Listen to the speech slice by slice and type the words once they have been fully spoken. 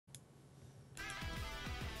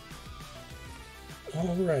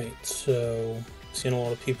Alright, so seen a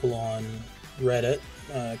lot of people on Reddit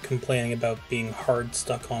complaining about being hard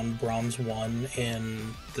stuck on Bronze 1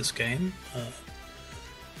 in this game.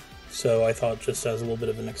 So I thought, just as a little bit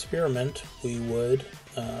of an experiment,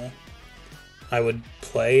 I would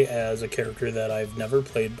play as a character that I've never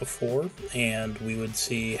played before, and we would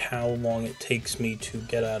see how long it takes me to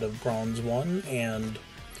get out of Bronze 1, and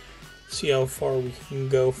see how far we can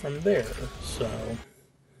go from there. So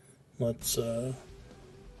let's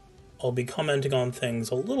I'll be commenting on things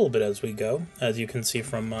a little bit as we go. As you can see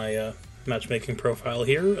from my matchmaking profile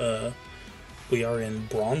here, we are in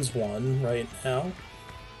Bronze 1 right now.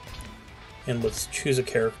 And let's choose a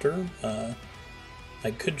character. I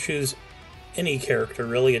could choose any character,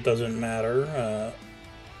 really, it doesn't matter.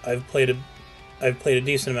 I've played a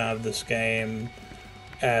decent amount of this game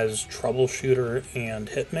as Troubleshooter and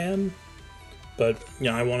Hitman, but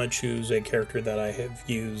I want to choose a character that I have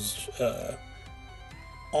used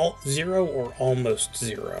zero or almost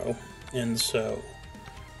zero, and so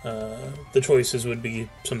the choices would be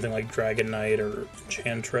something like Dragon Knight or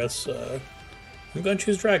Enchantress. I'm going to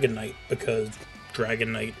choose Dragon Knight because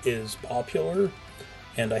Dragon Knight is popular,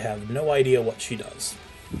 and I have no idea what she does.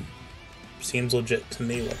 Seems legit to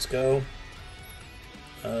me. Let's go.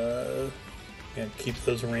 Yeah, keep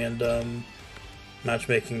those random.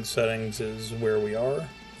 Matchmaking settings is where we are.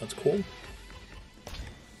 That's cool.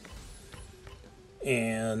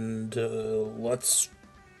 And let's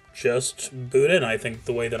just boot in. I think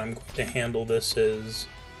the way that I'm going to handle this is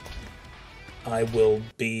I will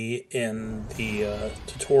be in the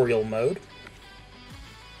tutorial mode,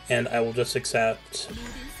 and I will just accept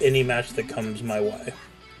any match that comes my way.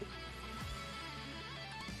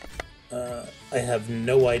 I have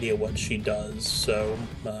no idea what she does, so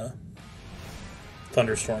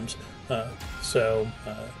thunderstorms.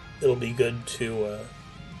 It'll be good to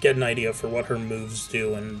get an idea for what her moves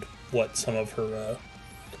do and what some of her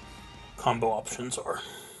combo options are.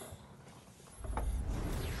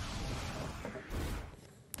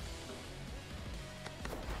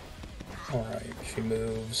 Alright, she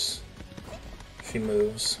moves. She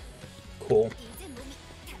moves. Cool.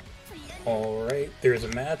 Alright, there's a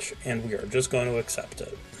match, and we are just going to accept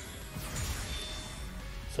it.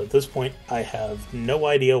 So at this point, I have no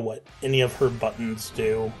idea what any of her buttons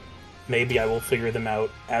do. Maybe I will figure them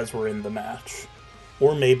out as we're in the match.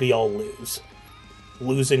 Or maybe I'll lose.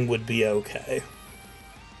 Losing would be okay.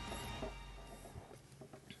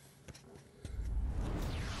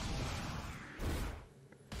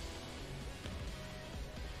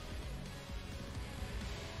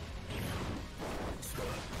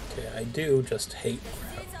 Okay, I do just hate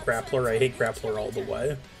Grappler. I hate Grappler all the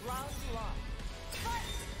way.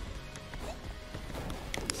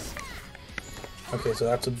 Okay, so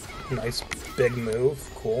that's a nice big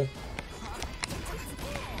move. Cool.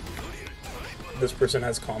 This person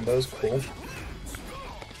has combos. Cool.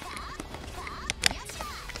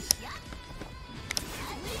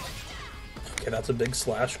 Okay, that's a big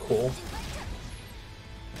slash. Cool.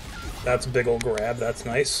 That's a big old grab. That's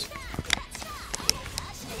nice.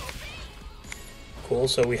 Cool,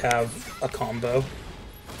 so we have a combo.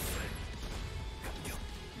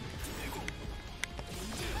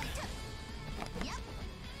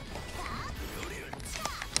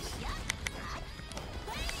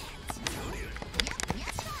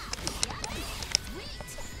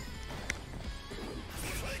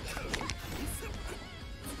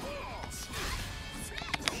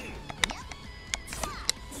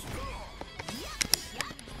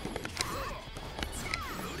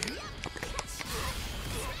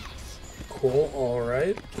 Cool,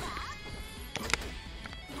 alright.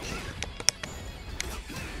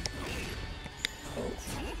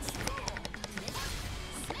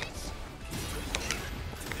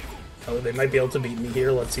 Oh, they might be able to beat me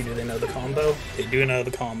here. Let's see, do they know the combo? They do know the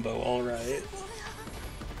combo, alright.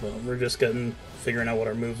 Well, we're just figuring out what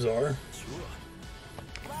our moves are.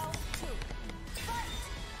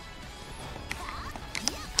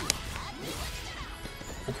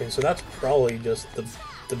 Okay, so that's probably just the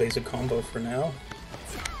basic combo for now.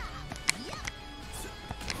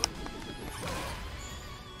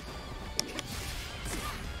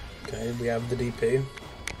 Okay, we have the DP.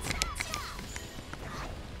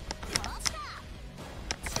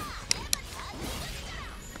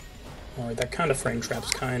 Alright, that kind of frame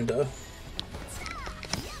traps, kinda.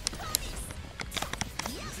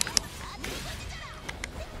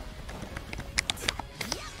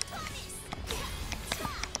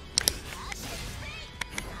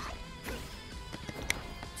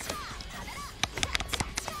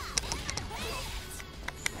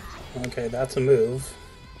 Okay, that's a move.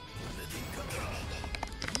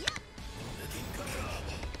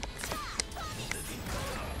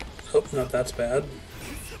 Oh, no, that's bad.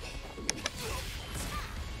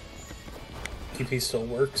 DP still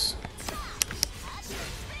works.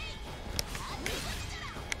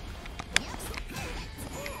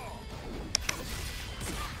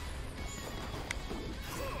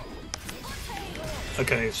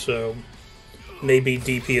 Okay, so maybe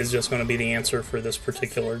DP is just going to be the answer for this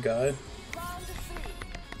particular guy.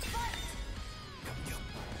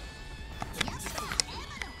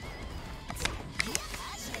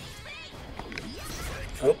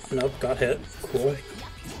 Oh, nope, got hit. Cool.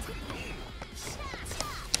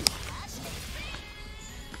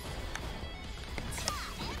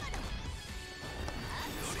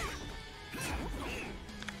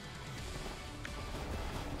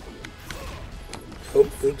 Oh,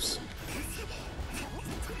 oops.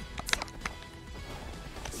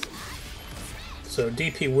 So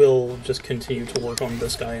DP will just continue to work on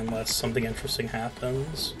this guy unless something interesting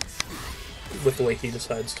happens with the way he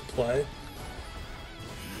decides to play.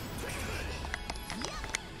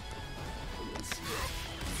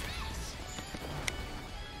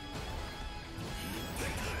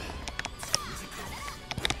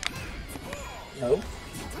 Nope.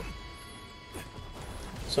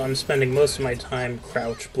 So I'm spending most of my time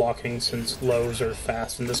crouch blocking since lows are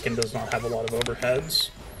fast and this game does not have a lot of overheads.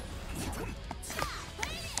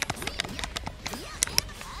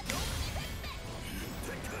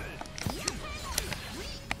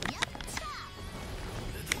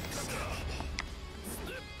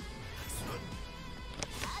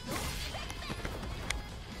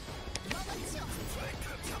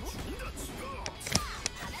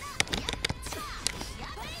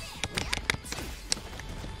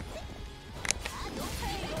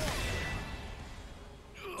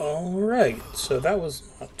 Alright, so that was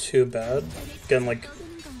not too bad. Again, like,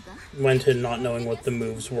 went in not knowing what the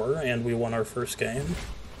moves were, and we won our first game.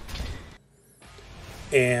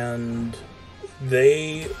 And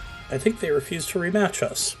I think they refused to rematch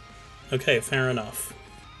us. Okay, fair enough.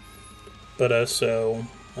 But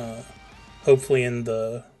hopefully in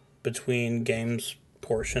the between games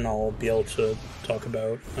portion I'll be able to talk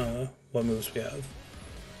about what moves we have.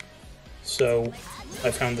 So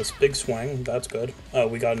I found this big swing, that's good. Oh,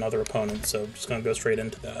 we got another opponent, so I'm just going to go straight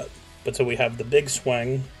into that. But so we have the big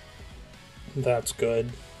swing, that's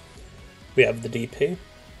good. We have the DP.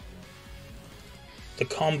 The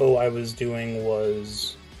combo I was doing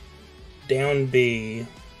was down B,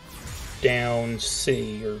 down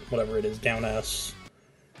C, or whatever it is, down S,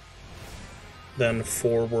 then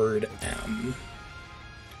forward M.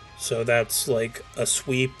 So that's like a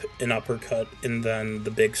sweep, an uppercut, and then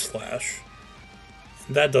the big slash.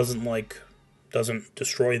 That doesn't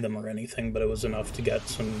destroy them or anything, but it was enough to get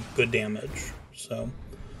some good damage. So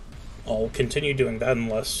I'll continue doing that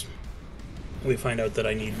unless we find out that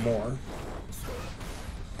I need more.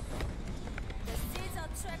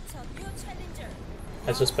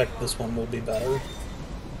 I suspect this one will be better.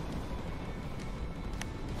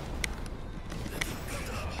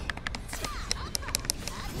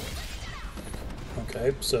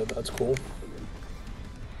 Okay, so that's cool.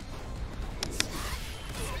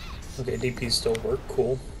 Okay, DPs still work,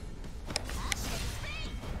 cool.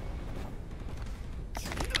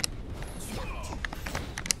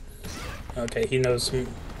 Okay, he knows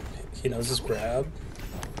his grab.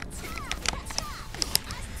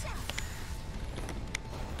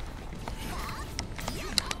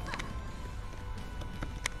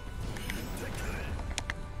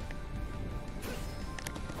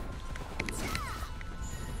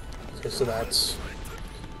 Okay, so that's...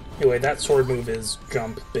 Anyway, that sword move is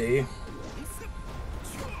jump B.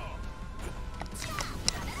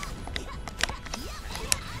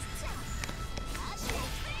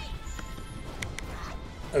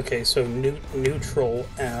 Okay, so neutral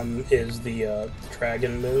M is the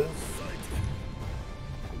dragon move.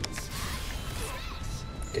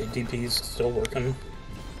 Okay, DP's still working.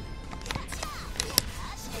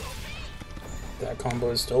 That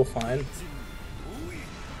combo is still fine.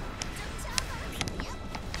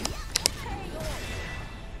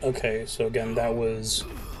 Okay, so again, that was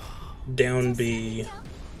down B,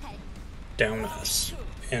 down S,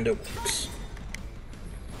 and it works.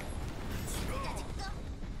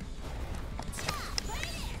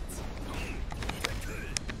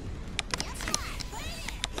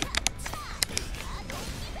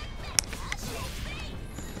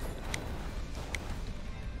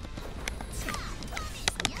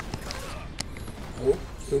 Oh,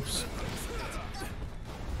 oops.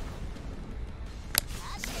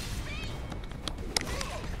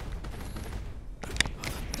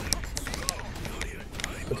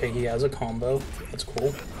 Okay, he has a combo. That's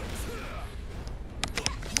cool.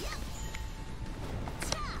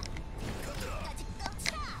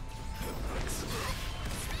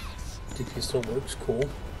 DP still works, cool.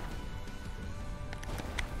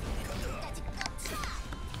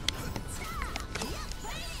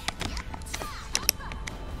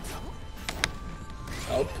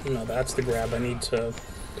 Oh, no, that's the grab. I need to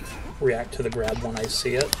react to the grab when I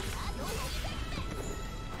see it.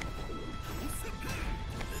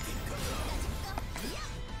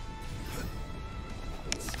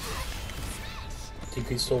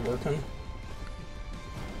 DP still working.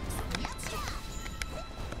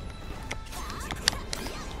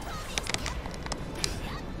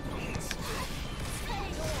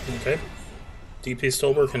 Okay. DP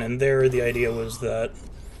still working, and there the idea was that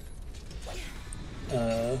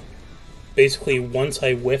basically once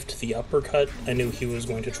I whiffed the uppercut, I knew he was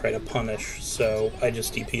going to try to punish, so I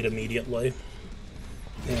just DP'd immediately.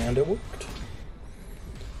 And it worked.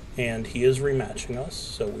 And he is rematching us,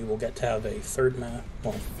 so we will get to have a third match,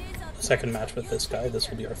 well, a second match with this guy. This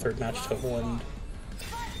will be our third match total, and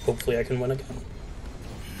hopefully I can win again.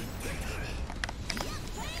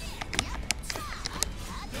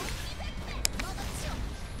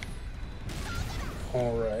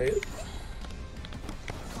 Alright.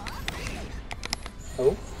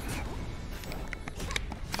 Oh.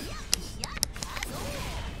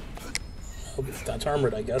 Oh, that's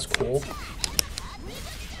armored, I guess. Cool.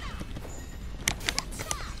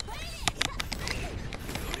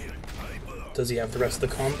 Does he have the rest of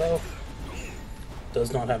the combo?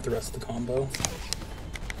 Does not have the rest of the combo.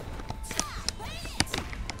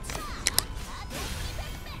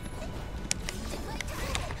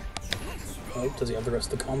 Oh, does he have the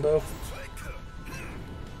rest of the combo?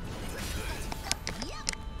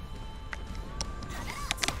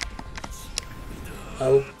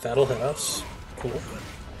 Oh, that'll hit us. Cool.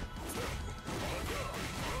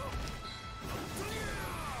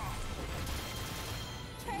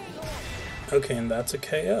 Okay, and that's a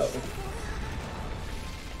KO.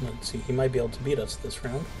 Let's see, he might be able to beat us this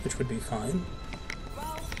round, which would be fine.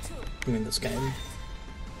 I mean, this game.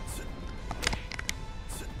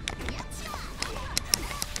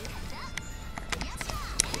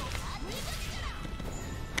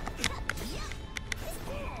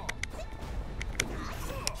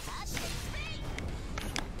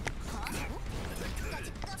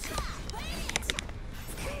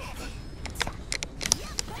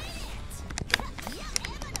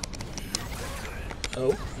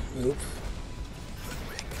 Oh, oop.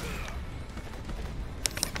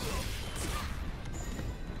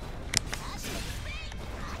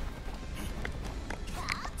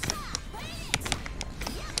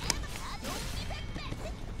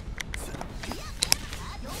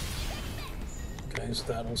 Okay, so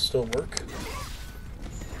that'll still work.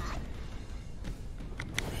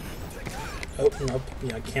 Oh, nope.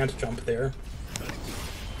 Yeah, I can't jump there.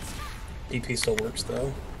 DP still works,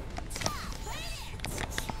 though.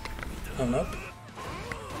 Oh, nope.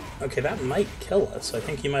 Okay, that might kill us. I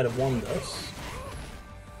think he might have won this.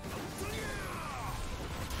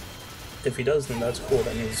 If he does, then that's cool.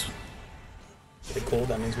 That means... Okay, cool.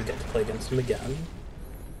 That means we get to play against him again.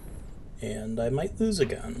 And I might lose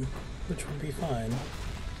again, which would be fine.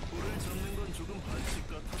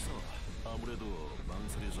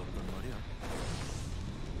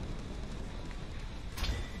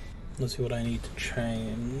 Let's see what I need to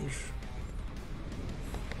change.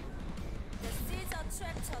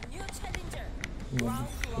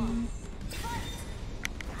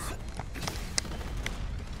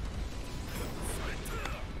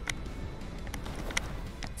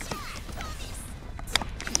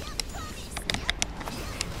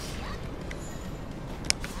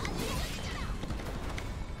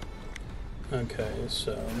 Okay,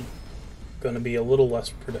 so gonna be a little less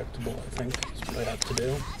predictable, I think, is what I have to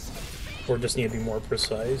do. Or just need to be more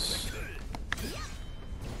precise.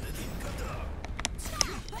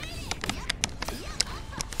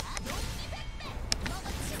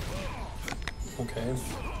 Okay.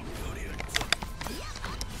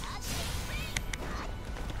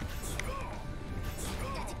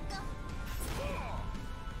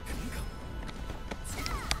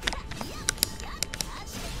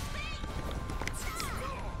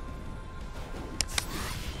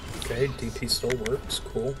 Okay, DP still works,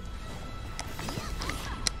 cool.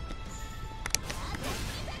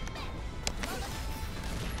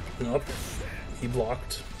 Nope, he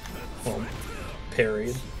blocked. Well,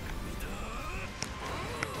 parried.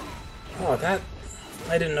 Oh, that...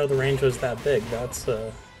 I didn't know the range was that big. That's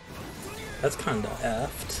kinda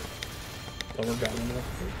effed. But we're going with it.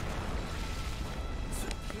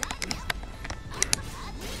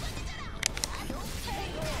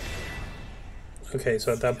 Okay,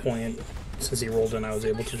 so at that point, since he rolled in, I was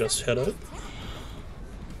able to just hit it.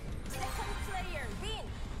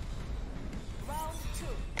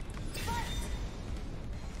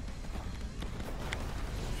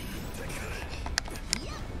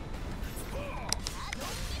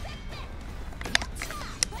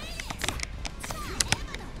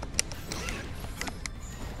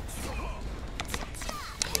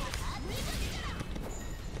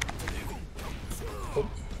 Oh,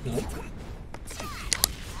 nope.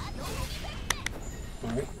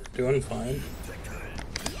 Alright, we're doing fine.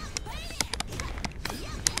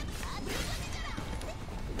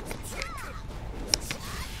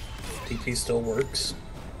 DP still works.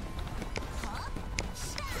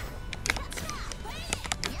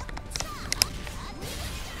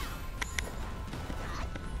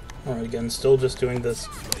 Alright, again, still just doing these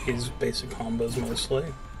basic combos mostly.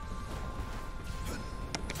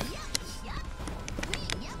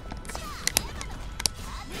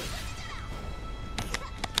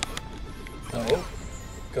 Oh,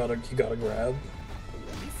 you gotta grab.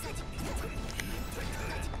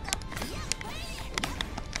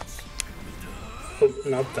 Oh,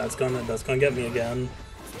 nope, that's gonna get me again.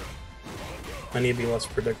 I need to be less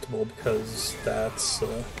predictable because that's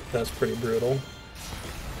pretty brutal.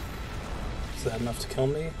 Is that enough to kill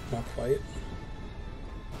me? Not quite.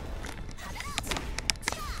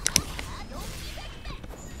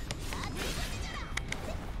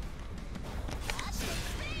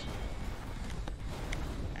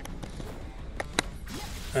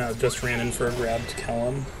 Just ran in for a grab to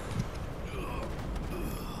kill him.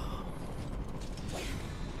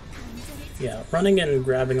 Yeah, running and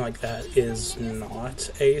grabbing like that is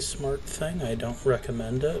not a smart thing. I don't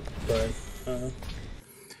recommend it, but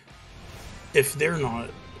if they're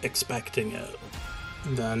not expecting it,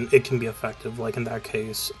 then it can be effective. Like in that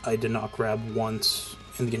case, I did not grab once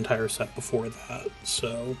in the entire set before that,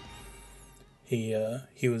 so he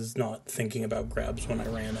was not thinking about grabs when I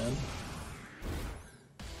ran in.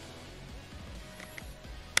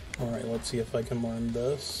 Alright, let's see if I can learn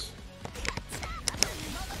this.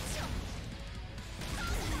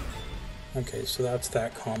 Okay, so that's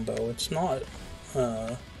that combo. It's not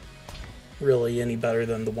really any better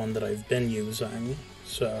than the one that I've been using,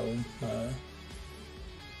 so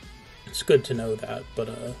it's good to know that, but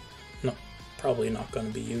probably not going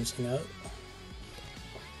to be using it.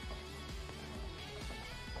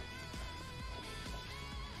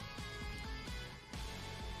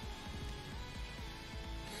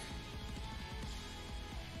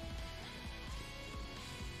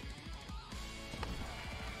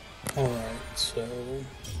 Alright, so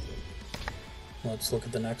let's look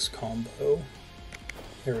at the next combo.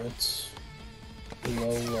 Here it's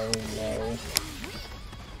low, low, low.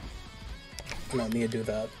 And I need to do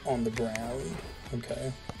that on the ground.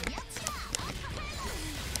 Okay.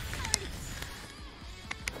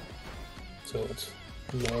 So it's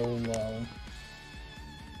low, low.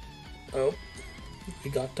 Oh, we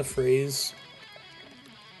got to freeze.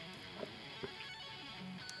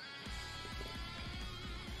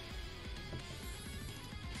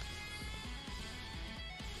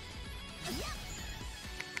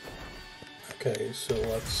 Okay, so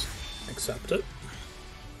let's accept it.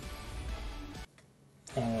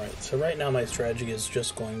 Alright, so right now my strategy is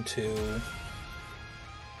just going to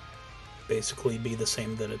basically be the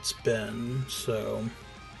same that it's been, so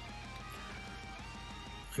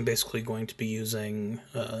I'm basically going to be using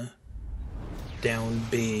down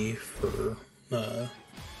B for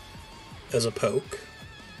as a poke.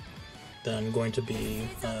 Then I'm going to be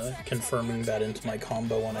confirming that into my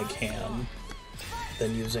combo when I can.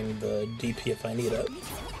 Then using the DP if I need it.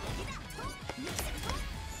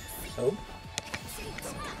 Nope.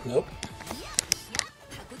 Nope.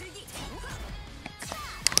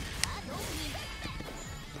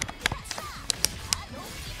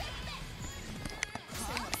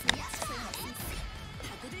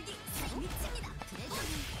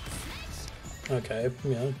 Okay,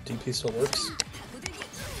 yeah, DP still works.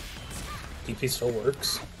 DP still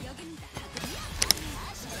works.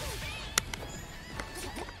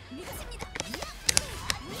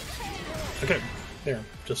 Okay, there.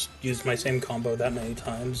 Just used my same combo that many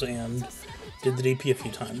times and did the DP a few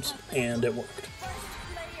times, and it worked.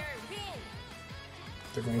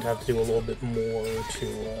 They're going to have to do a little bit more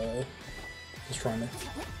to destroy me.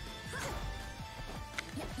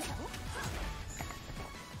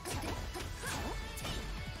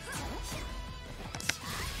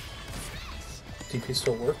 DP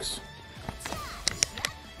still works.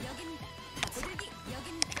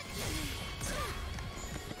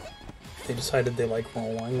 They decided they like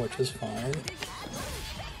rolling, which is fine.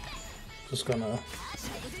 Just gonna...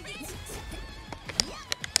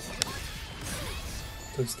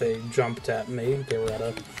 Since they jumped at me, they were at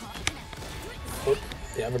a... Oh,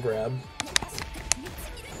 they have a grab.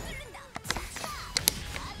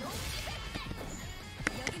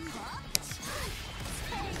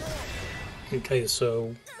 Okay,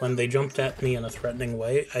 so when they jumped at me in a threatening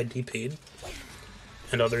way, I DP'd.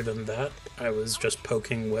 And other than that, I was just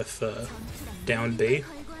poking with down B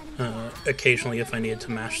Occasionally, if I needed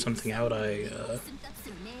to mash something out, I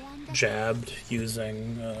jabbed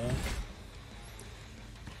using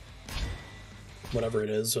whatever it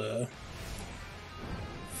is,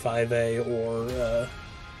 5A or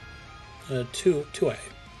 2A.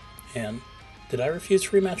 And did I refuse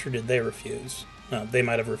to rematch, or did they refuse? No, they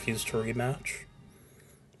might have refused to rematch.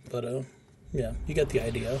 But, yeah, you get the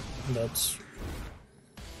idea. That's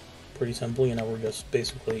pretty simple. You know, we're just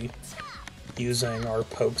basically using our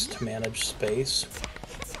pokes to manage space.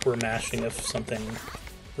 We're mashing if something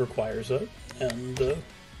requires it. And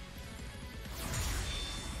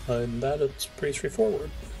other than that, it's pretty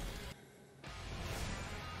straightforward.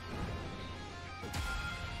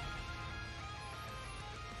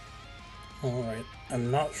 Alright, I'm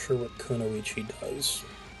not sure what Kunoichi does.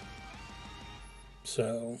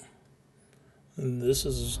 So, this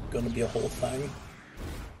is going to be a whole thing.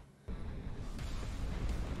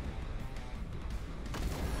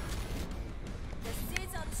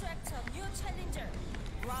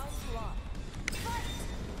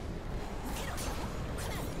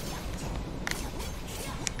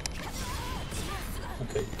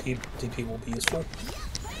 Okay, DP will be useful.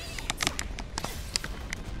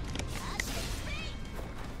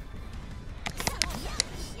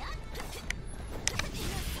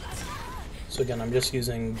 So again, I'm just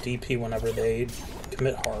using DP whenever they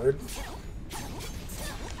commit hard.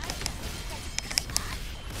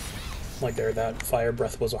 Like there, that fire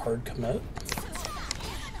breath was a hard commit.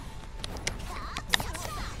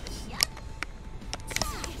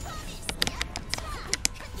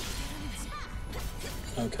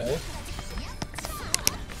 Okay.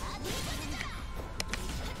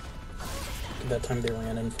 That time they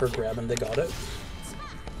ran in for a grab and they got it.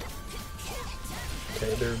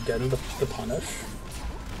 Okay, they're getting the punish.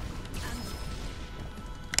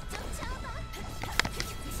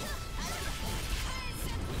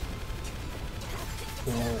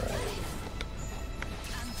 Alright.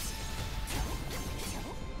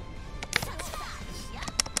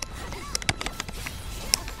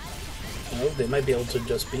 Oh, they might be able to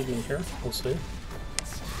just beat me here. We'll see.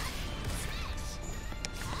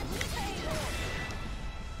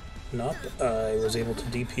 Nope, I was able to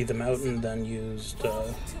DP them out and then used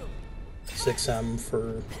 6M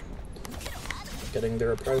for getting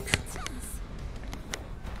their approach.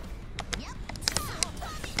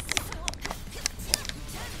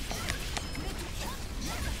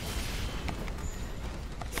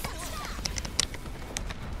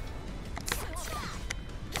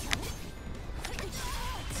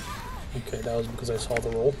 Okay, that was because I saw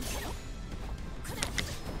the roll.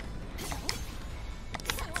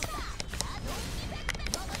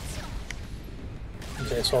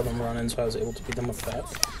 Okay, I saw them run in, so I was able to beat them with that.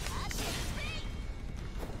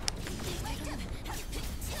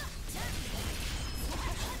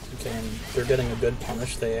 Okay, and they're getting a good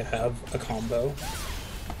punish. They have a combo.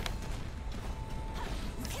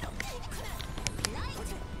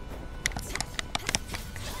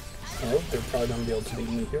 Oh, they're probably going to be able to beat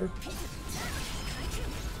me here.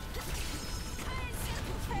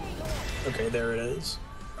 Okay, there it is.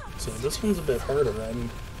 So this one's a bit harder. I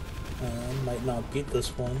might not beat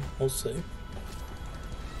this one. We'll see.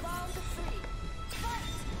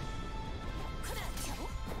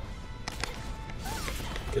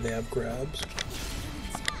 Do they have grabs?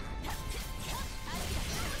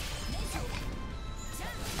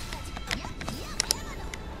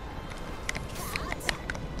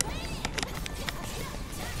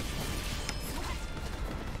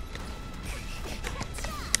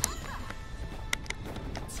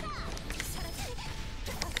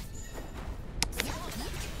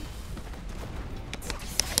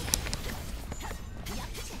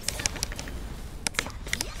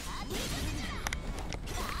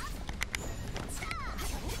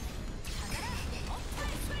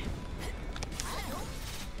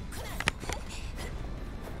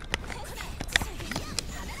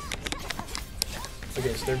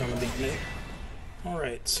 Okay, so they're gonna beat me.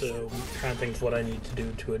 Alright, so I'm trying to think of what I need to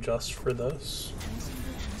do to adjust for this.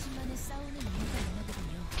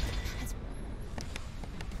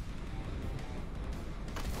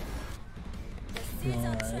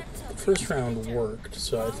 Alright, the first round worked,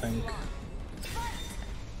 so I think,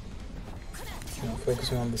 you know,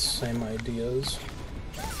 focusing on the same ideas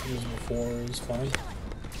as before is fine.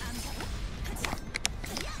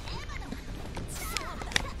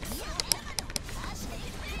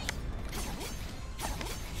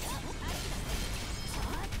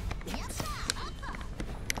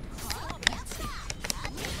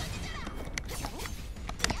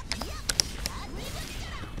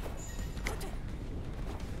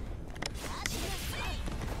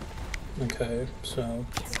 Okay, so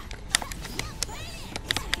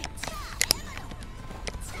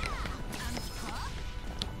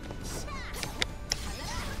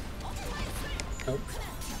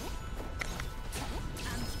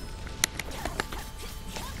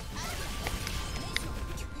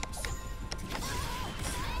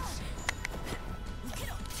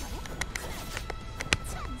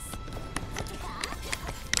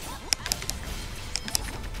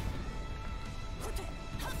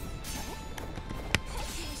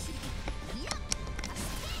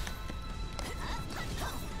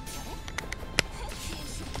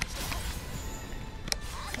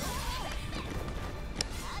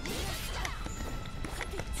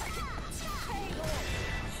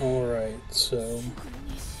Alright, so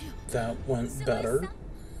that went better.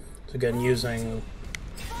 So again, using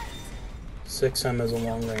 6M as a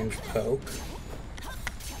long-range poke.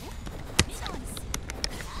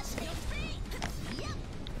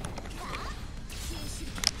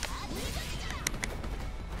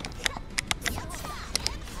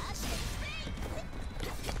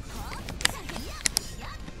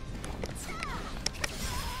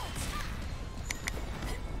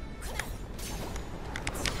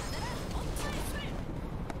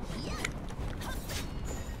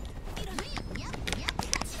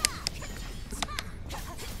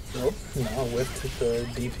 Nope, no, whiffed the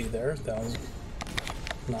DP there. That was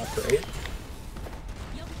not great.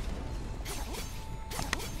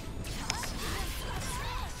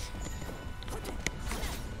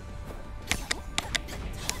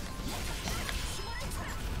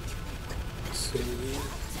 Let's see.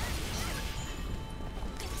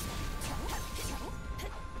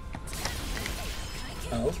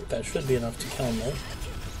 Oh, that should be enough to kill me.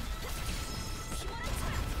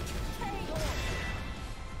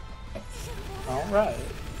 Alright.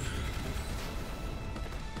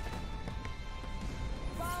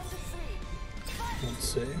 Let's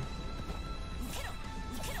see.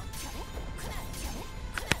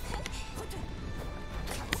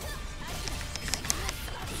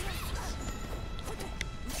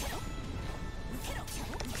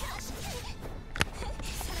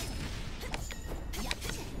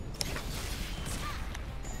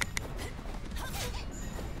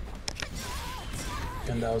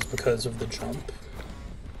 And that was because of the jump.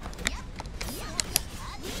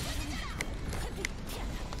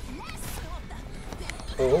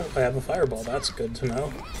 Oh, I have a fireball. That's good to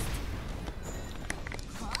know.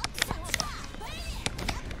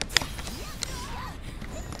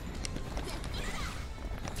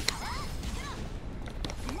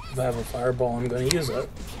 If I have a fireball, I'm going to use it.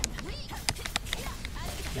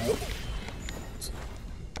 Nope.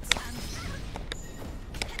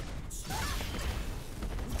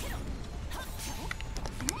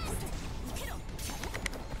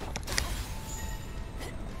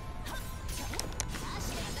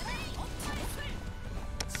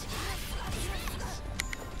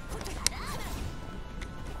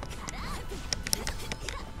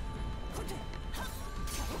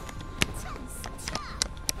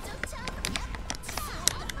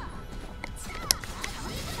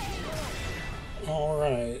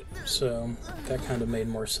 Alright, so that kind of made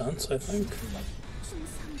more sense, I think.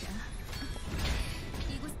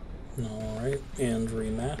 Alright, and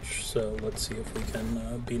rematch, so let's see if we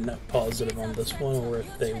can be net positive on this one, or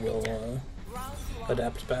if they will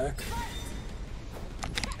adapt back.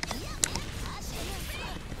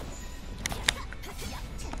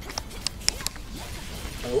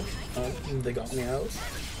 Oh, they got me out.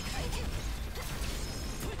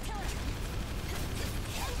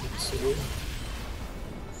 Let's see.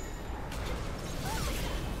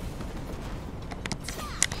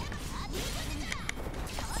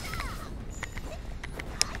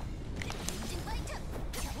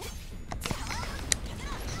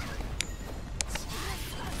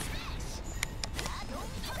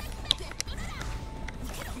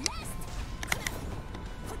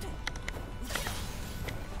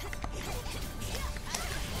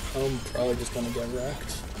 I'm probably just gonna get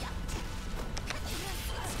wrecked.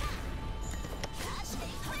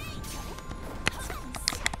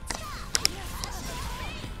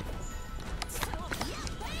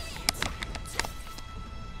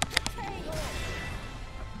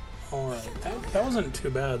 Alright, that wasn't too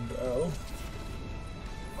bad though.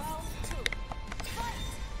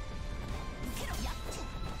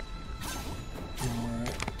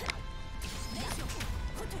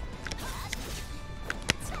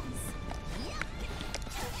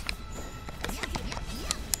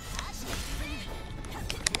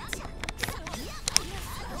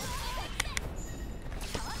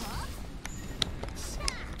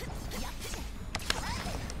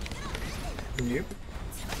 Yep.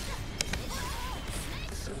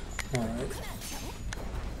 Alright.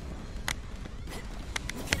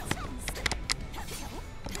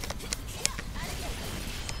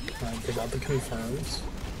 Alright, they got the confirms.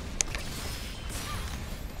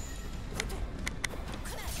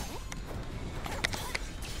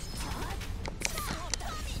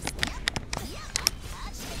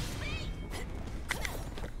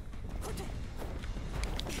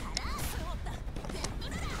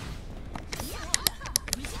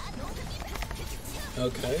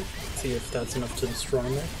 Okay, see if that's enough to destroy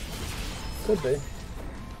me. Could be.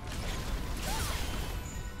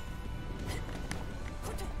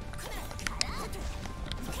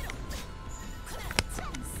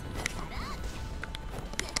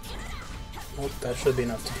 That should be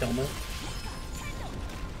enough to kill me.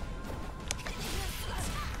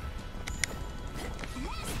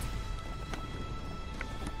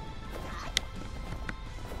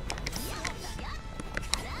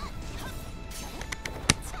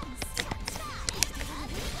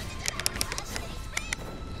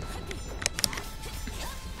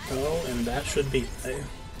 Oh, and that should be there.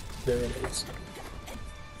 There it is.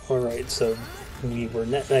 Alright, so we were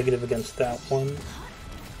net negative against that one.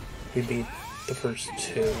 We beat the first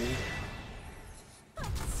two.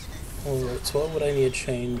 Alright, so what would I need to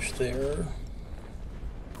change there?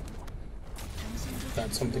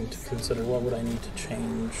 That's something to consider. What would I need to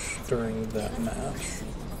change during that match?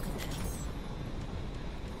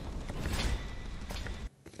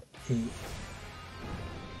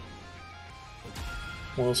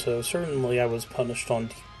 Well, so certainly I was punished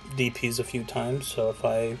on DPs a few times, so if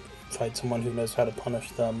I fight someone who knows how to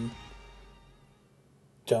punish them,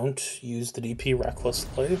 don't use the DP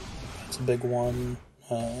recklessly. That's a big one.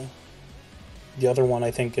 The other one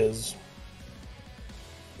I think is,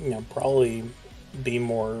 probably be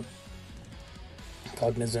more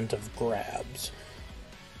cognizant of grabs,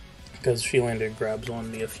 because she landed grabs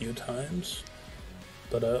on me a few times.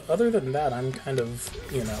 But other than that, I'm kind of,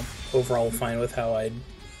 overall fine with how I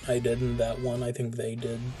did in that one. I think they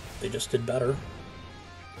just did better.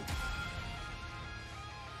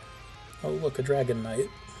 Oh, look, a Dragon Knight.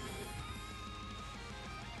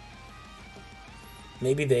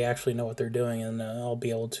 Maybe they actually know what they're doing, and I'll be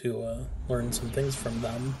able to learn some things from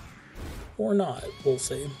them. Or not, we'll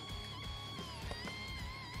see.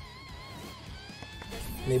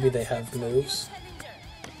 Maybe they have moves.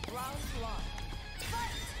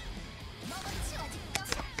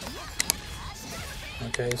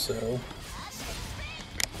 Okay, so...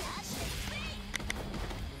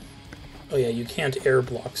 Oh yeah, you can't air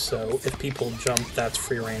block, so if people jump, that's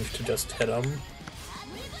free range to just hit them.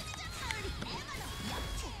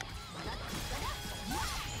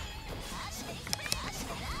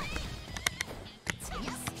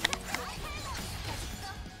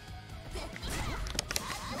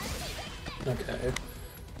 Okay.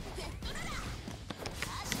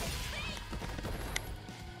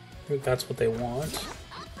 I think that's what they want.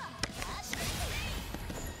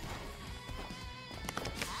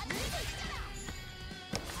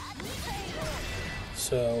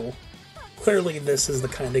 So, clearly this is the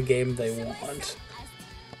kind of game they want.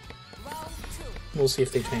 We'll see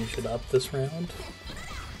if they change it up this round.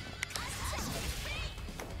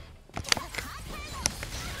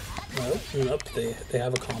 Nope, they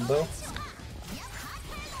have a combo.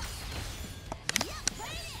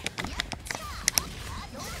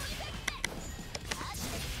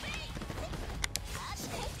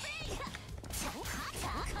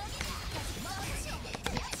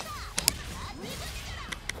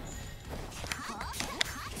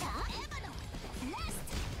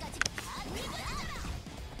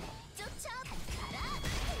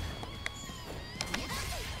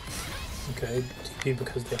 Okay, DP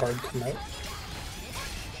because they hard come out.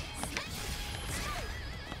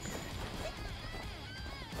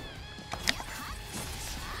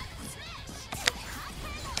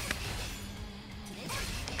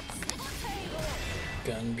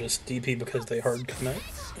 Again, just DP because they hard come out,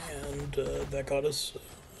 and that got us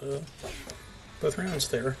both rounds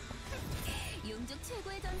there.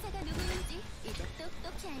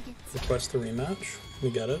 Request the rematch. We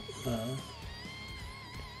got it.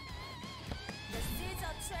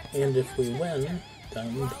 And if we win,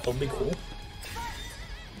 then that'll be cool.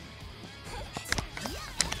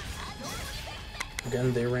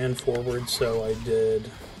 Again, they ran forward, so I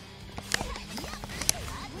did...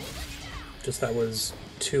 Just that was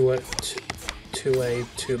 2A,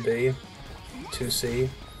 2B, 2C.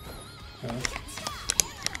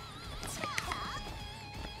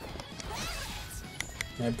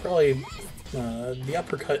 I probably... the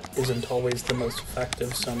uppercut isn't always the most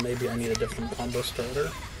effective, so maybe I need a different combo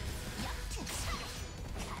starter.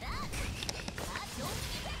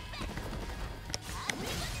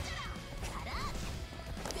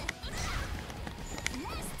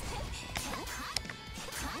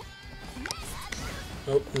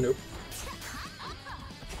 Oh, nope.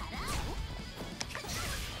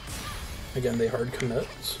 Again, they hard commit,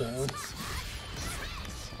 so...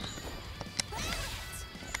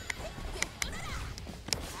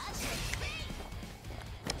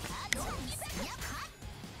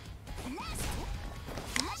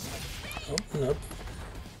 Oh, nope.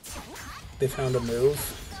 They found a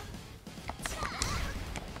move.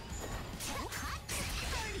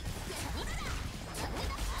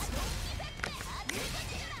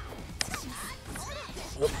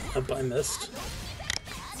 Oh, I missed.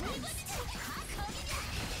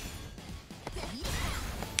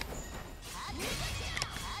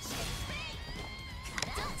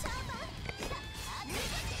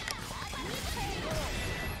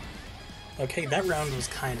 Okay, that round was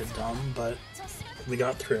kind of dumb, but we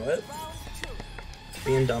got through it.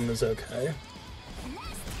 Being dumb is okay.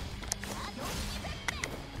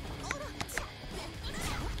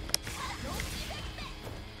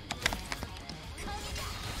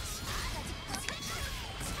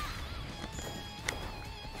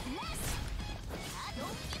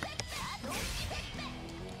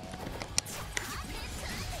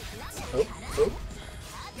 Oh, oh.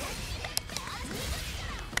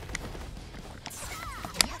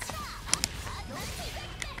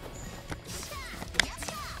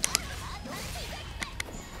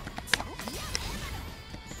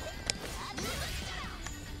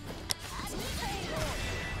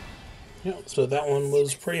 Yeah, so that one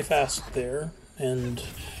was pretty fast there, and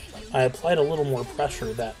I applied a little more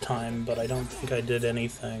pressure that time, but I don't think I did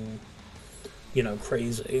anything, you know,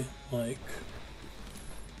 crazy. Like,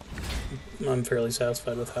 I'm fairly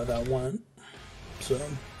satisfied with how that went.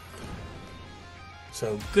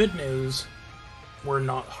 So good news, we're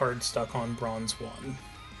not hard stuck on Bronze 1.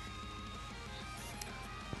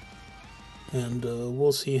 And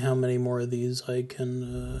we'll see how many more of these I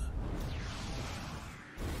can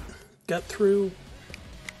get through.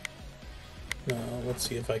 Let's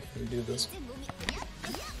see if I can do this.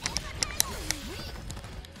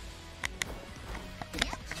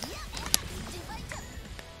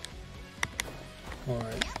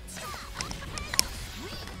 Alright.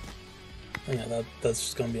 Yeah, that's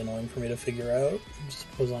just gonna be annoying for me to figure out, just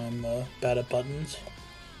because I'm bad at buttons.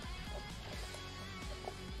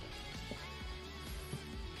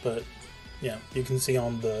 But, yeah, you can see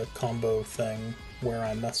on the combo thing where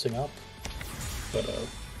I'm messing up. But,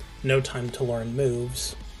 no time to learn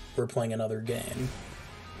moves. We're playing another game.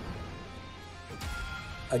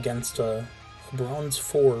 Against a Bronze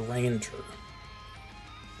 4 Ranger.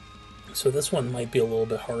 So this one might be a little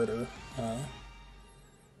bit harder.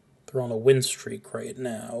 They're on a win streak right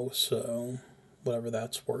now, so whatever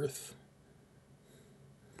that's worth.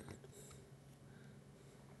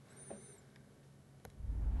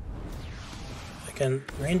 Again,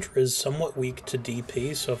 Ranger is somewhat weak to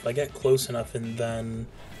DP, so if I get close enough and then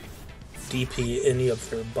DP any of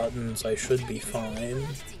their buttons, I should be fine.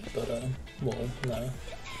 But, well, no.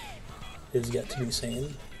 Is yet to be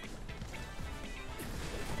seen.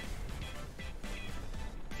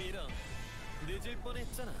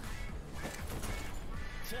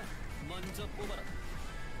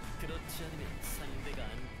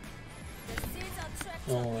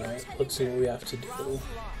 Alright, let's see what we have to do.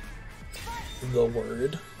 The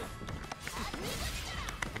word.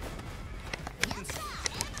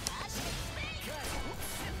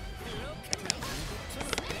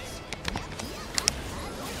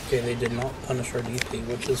 Okay, they did not punish our DP,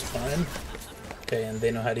 which is fine. Okay, and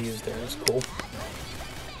they know how to use theirs. Cool.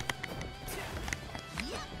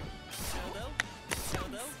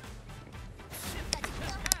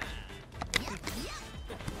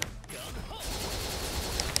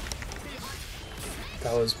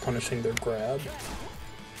 That was punishing their grab.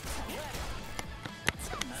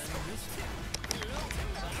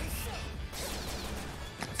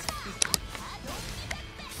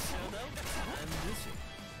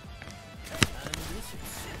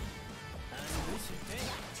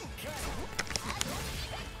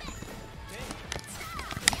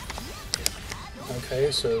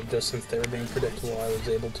 Okay, so just since they were being predictable, I was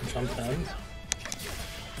able to jump in.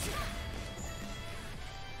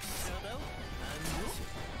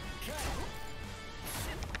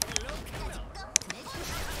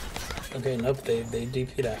 Okay, nope, they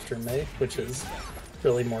DP'd after me, which is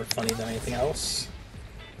really more funny than anything else.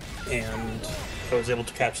 And I was able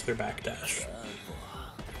to catch their backdash.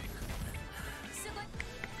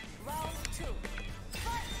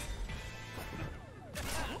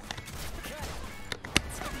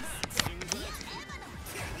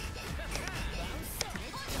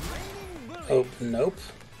 Oh, nope.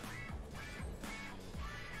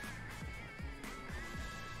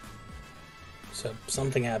 So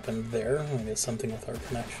something happened there. I guess something with our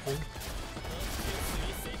connection.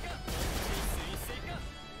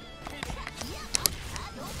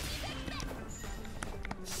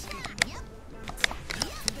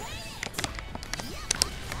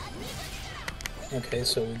 Okay,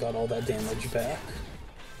 so we got all that damage back.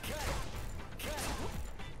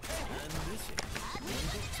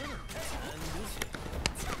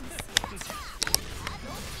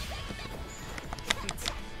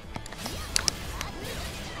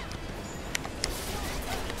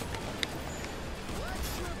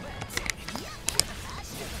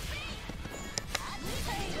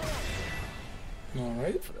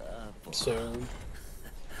 Alright, so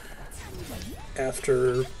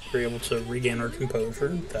after we're able to regain our composure,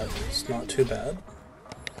 that's not too bad.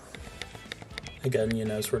 Again, you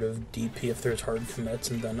know, sort of DP if there's hard commits,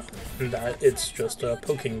 and then other than that, it's just a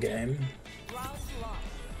poking game.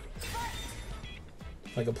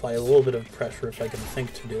 Like, apply a little bit of pressure if I can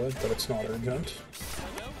think to do it, but it's not urgent.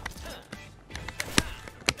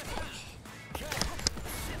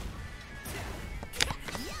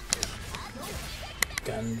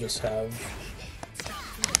 Again,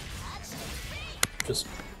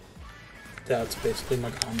 that's basically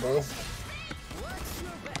my combo.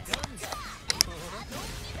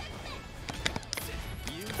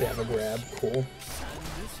 They have a grab, cool.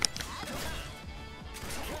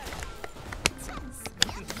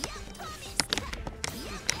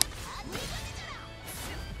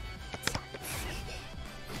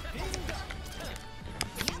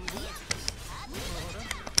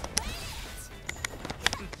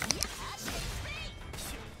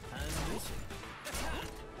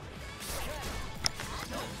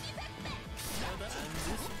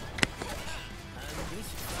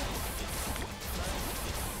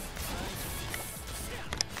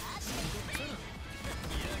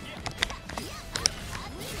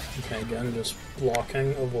 Okay, again, just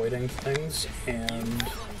blocking, avoiding things, and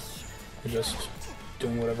just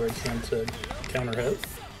doing whatever I can to counter hit.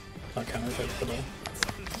 Not counter hit, but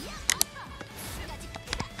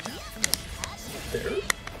there.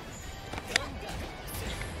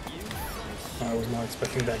 I was not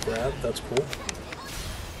expecting that grab, that's cool.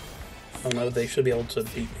 Oh no, they should be able to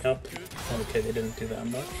beat me up. Okay, they didn't do that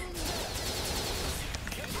much.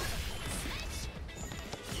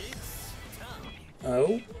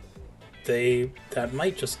 Oh. That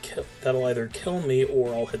might just kill, that'll either kill me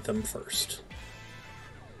or I'll hit them first.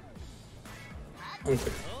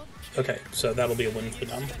 Unclear. Okay, so that'll be a win for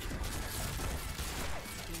them.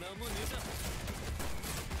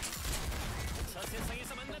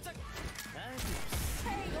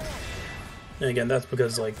 And again, that's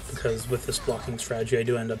because with this blocking strategy, I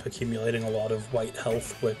do end up accumulating a lot of white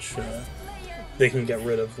health, which they can get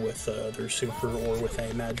rid of with their super or with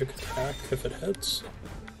a magic attack if it hits.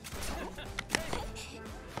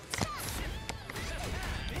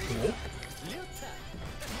 Nope.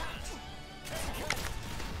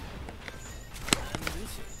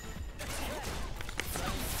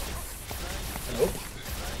 Nope.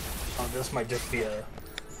 Oh, this might just be a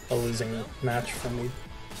losing match for me.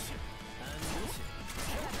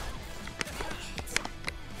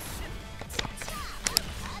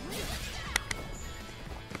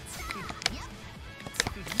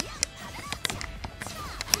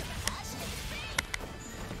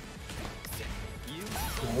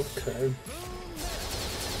 Okay.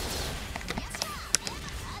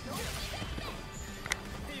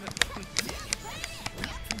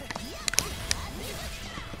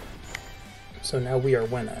 So now we are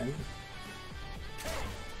winning.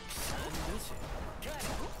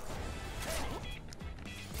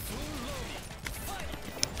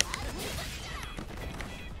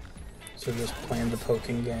 So just playing the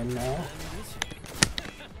poking game now.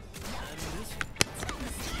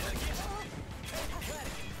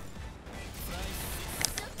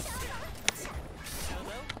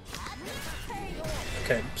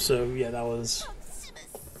 Okay, so yeah,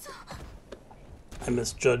 I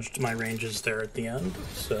misjudged my ranges there at the end,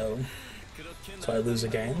 so I lose a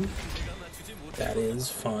game. That is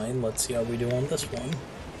fine. Let's see how we do on this one.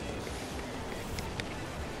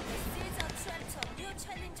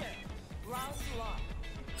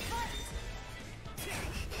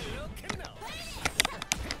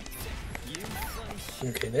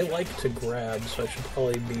 Okay, they like to grab, so I should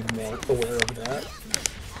probably be more aware of that.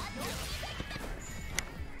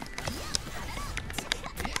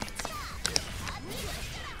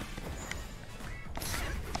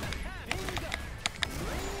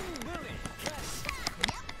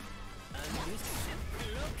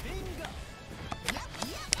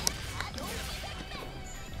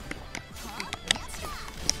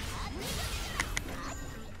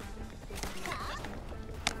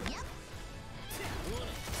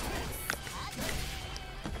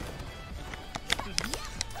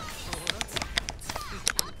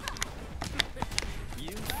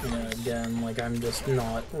 Yeah, again, like, I'm just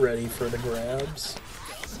not ready for the grabs.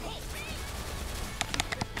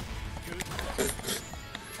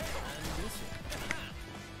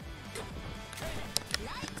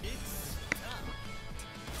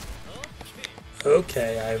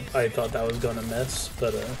 Okay, I thought that was gonna miss,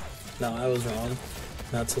 but no, I was wrong.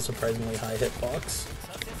 That's a surprisingly high hitbox.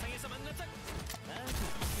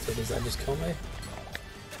 So does that just kill me?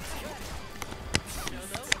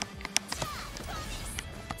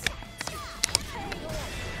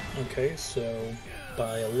 Okay, so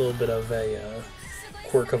by a little bit of a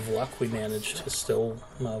quirk of luck, we managed to still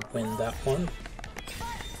win that one.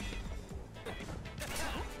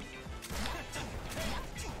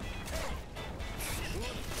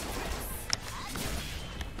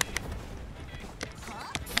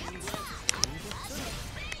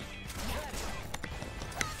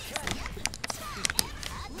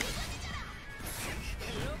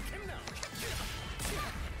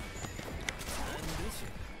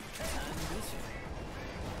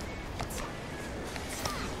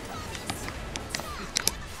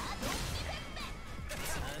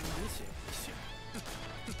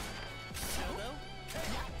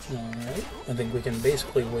 Alright, I think we can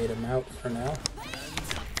basically wait him out for now.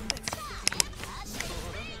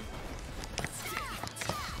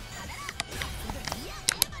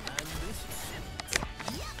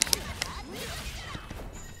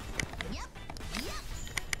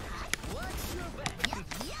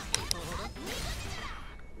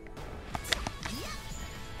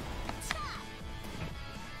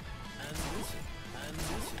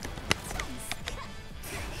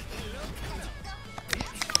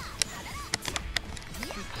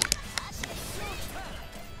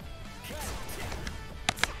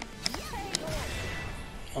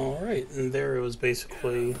 Alright, and there it was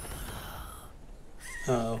basically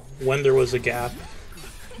when there was a gap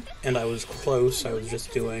and I was close, I was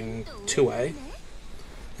just doing 2A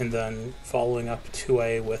and then following up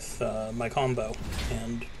 2A with my combo,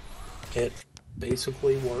 and it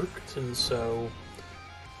basically worked. And so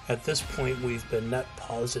at this point we've been net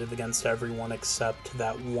positive against everyone except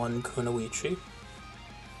that one Kunoichi,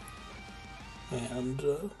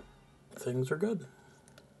 and things are good.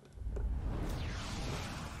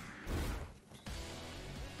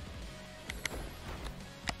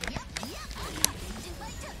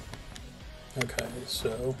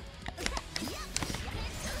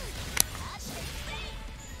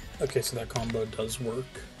 Okay, so that combo does work.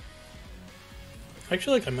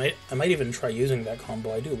 Actually, like I might even try using that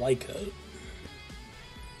combo. I do like it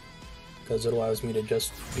because it allows me to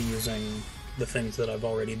just be using the things that I've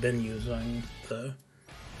already been using: the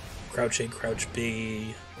crouch A, crouch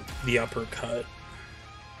B, the uppercut.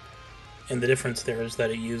 And the difference there is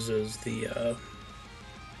that it uses the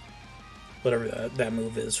whatever that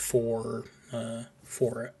move is for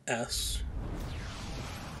S.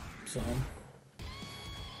 So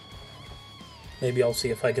maybe I'll see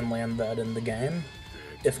if I can land that in the game.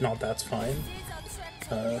 If not, that's fine.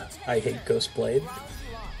 I hate Ghost Blade,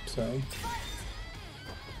 so.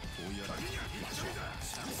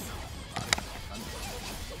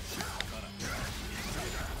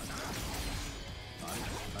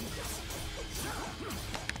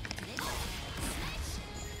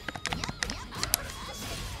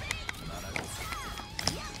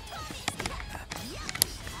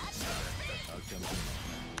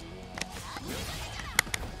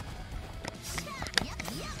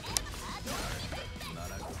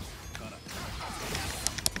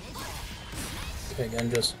 Okay,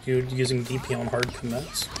 again, just using DP on hard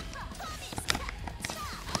commits.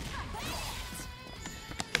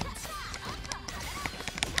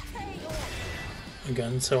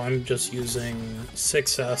 Again, so I'm just using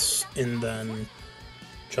 6S and then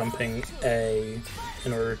jumping A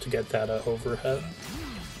in order to get that overhead.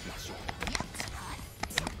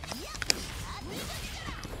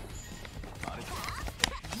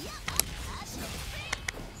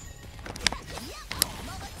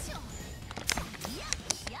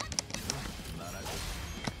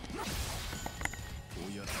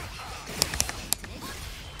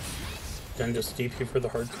 Then just DP for the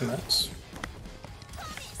hard commits.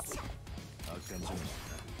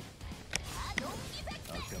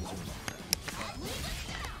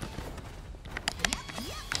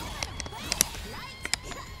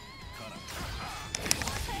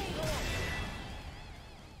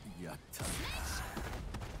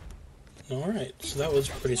 Alright, so that was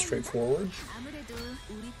pretty straightforward.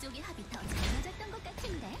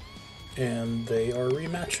 And they are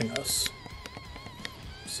rematching us.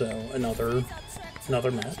 So another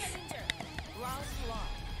match.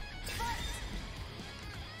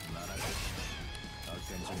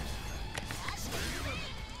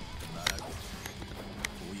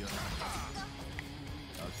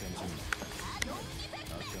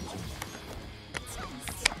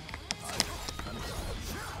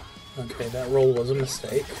 Okay, that roll was a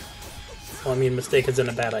mistake. Well, I mean, mistake isn't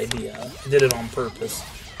a bad idea. I did it on purpose.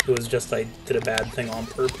 It was just I did a bad thing on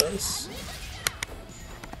purpose.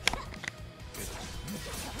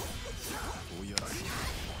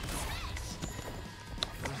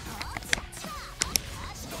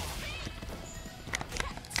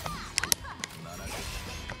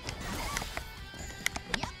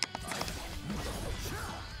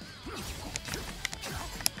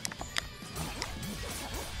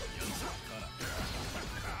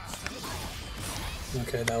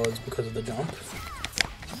 Okay, that was because of the jump.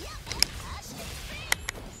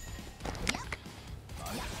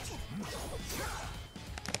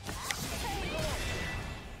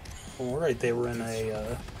 Alright, they were in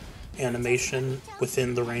a animation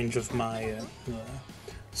within the range of my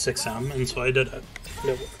 6M, and so I did it.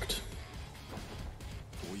 It worked.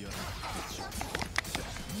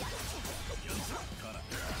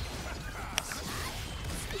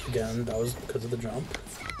 Again, that was because of the jump.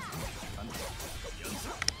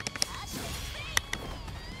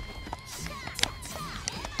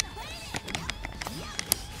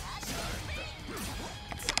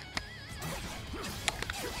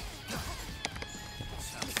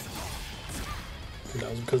 That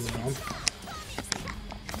was because of the jump.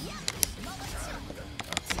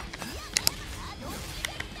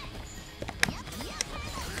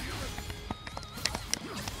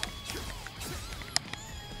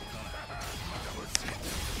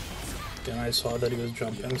 Again, I saw that he was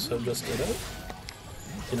jumping, so just did it.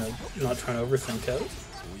 You know, not trying to overthink it.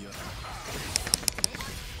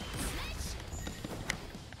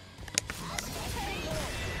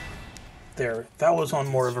 There, that was on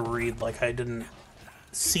more of a read, like I didn't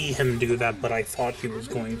see him do that, but I thought he was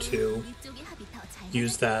going to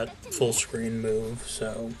use that full screen move,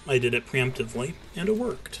 so I did it preemptively, and it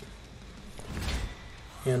worked.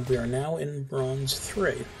 And we are now in Bronze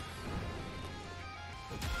 3.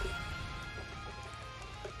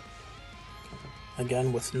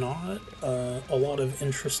 Again, with not a lot of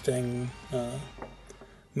interesting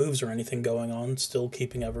moves or anything going on, still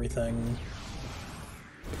keeping everything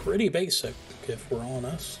pretty basic, if we're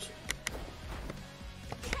honest.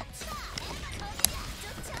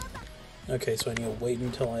 Okay, so I need to wait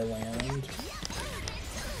until I land.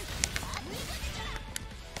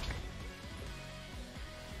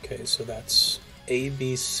 Okay, so that's A,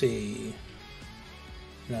 B, C.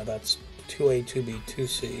 No, that's 2A, 2B,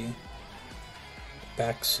 2C.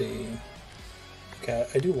 Back C. Okay,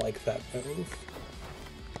 I do like that move.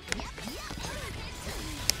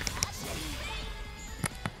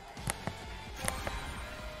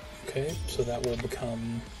 Okay, so that will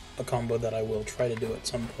become a combo that I will try to do at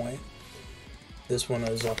some point. This one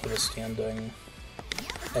is off of a standing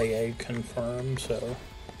AA confirmed, so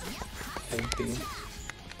AB.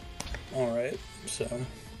 Alright, so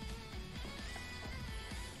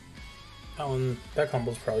that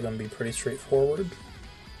combo is probably going to be pretty straightforward.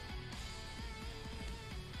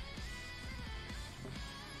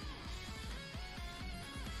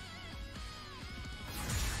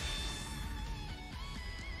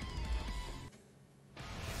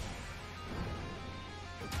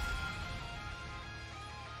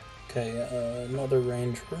 Okay, another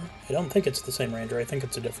ranger. I don't think it's the same ranger, I think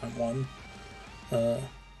it's a different one.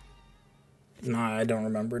 Nah, I don't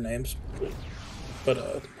remember names.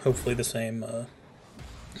 But hopefully the same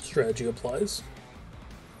strategy applies.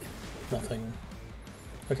 Nothing.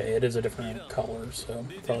 Okay, it is a different color, so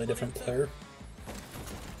probably a different player.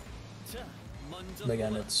 But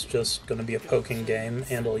again, it's just going to be a poking game,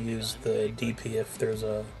 and I'll use the DP if there's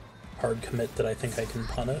a hard commit that I think I can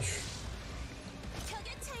punish.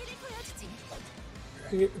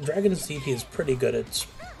 Dragon's DP is pretty good. It's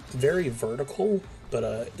very vertical, but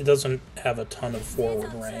it doesn't have a ton of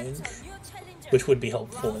forward range, which would be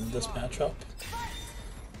helpful in this matchup.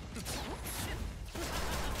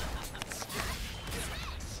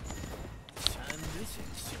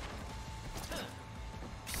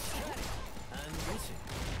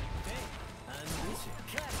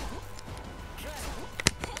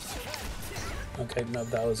 Okay, no,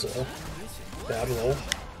 that was a bad roll.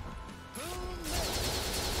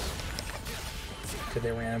 Okay,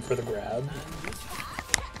 they ran for the grab.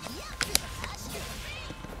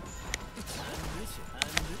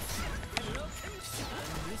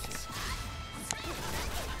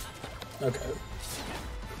 Okay.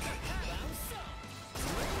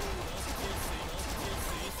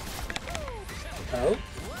 Oh.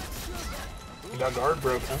 We got guard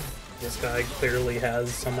broken. This guy clearly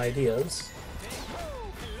has some ideas.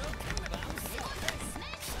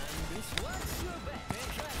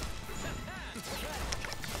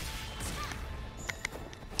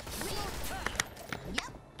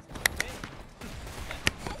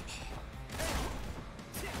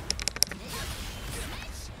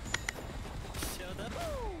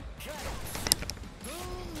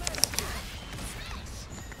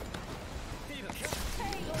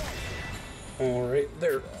 Alright,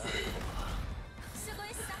 there.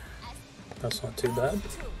 That's not too bad.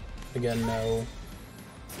 Again, no.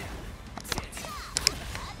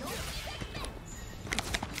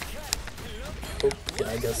 Oh, yeah,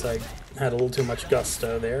 I guess I had a little too much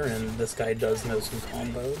gusto there, and this guy does know some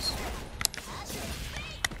combos.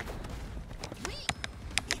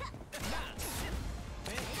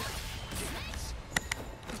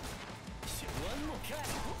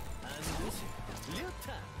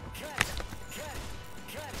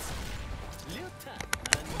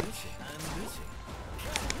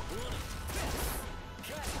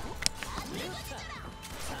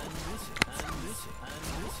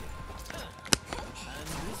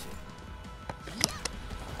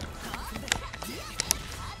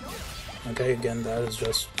 Okay, again, that is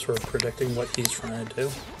just sort of predicting what he's trying to do.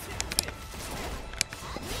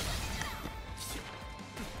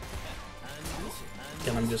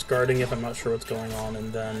 Again, I'm just guarding if I'm not sure what's going on,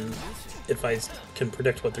 and then if I can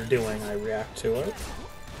predict what they're doing, I react to it.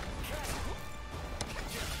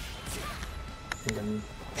 Again,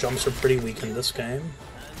 jumps are pretty weak in this game,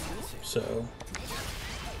 so...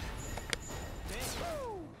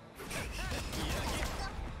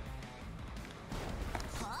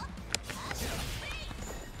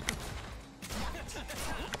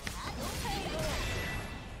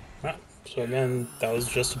 So again, that was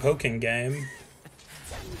just a poking game,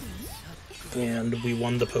 and we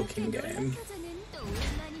won the poking game.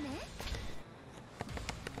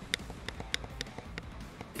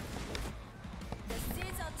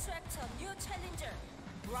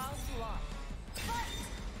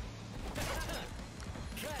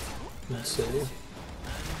 Let's see.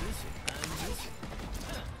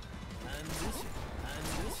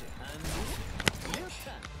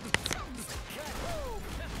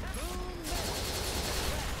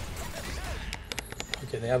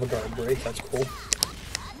 Okay, they have a guard break, that's cool.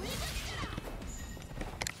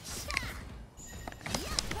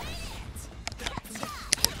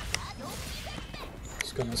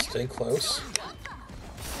 Just gonna stay close.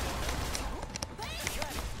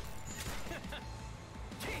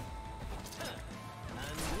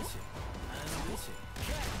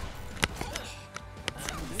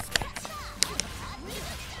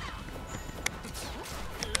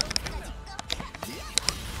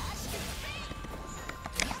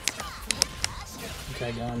 Okay,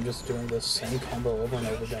 again, I'm just doing this same combo over and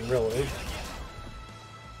over again, really.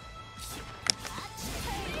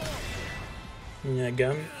 Yeah,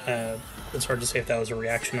 again, it's hard to say if that was a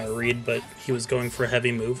reaction or a read, but he was going for a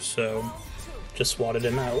heavy move, so just swatted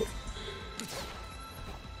him out.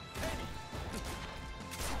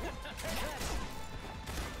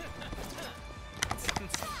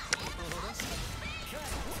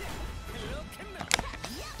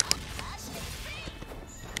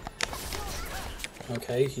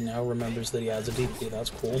 Okay, he now remembers that he has a DP, that's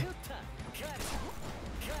cool.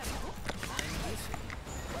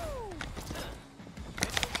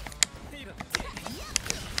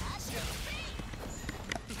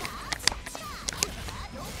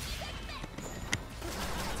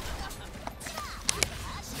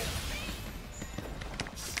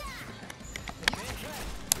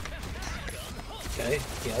 Okay,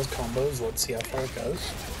 he has combos, let's see how far it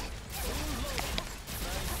goes.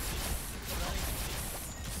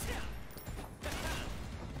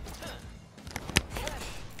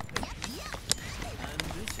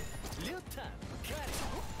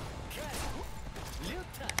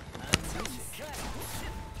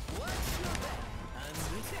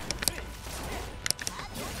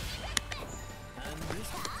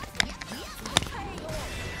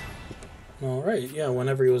 Alright, yeah,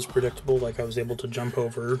 whenever he was predictable, like I was able to jump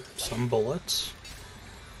over some bullets,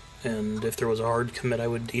 and if there was a hard commit I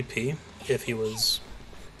would DP. If he was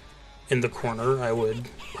in the corner I would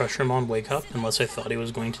pressure him on wake up, unless I thought he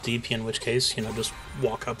was going to DP, in which case, you know, just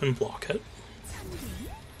walk up and block it.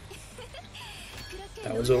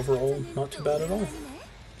 That was overall not too bad at all.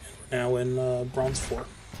 And we're now in Bronze 4.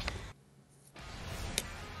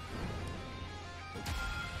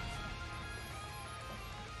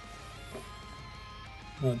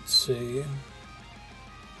 Let's see.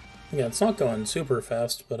 Yeah, it's not going super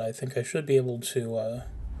fast, but I think I should be able to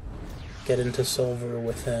get into silver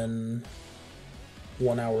within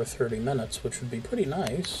 1 hour 30 minutes, which would be pretty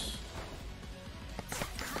nice.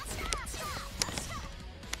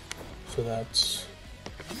 So that's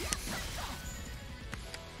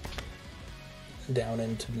down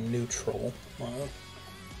into neutral.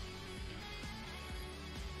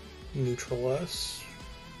 Neutral S.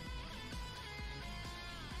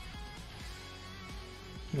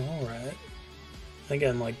 Alright.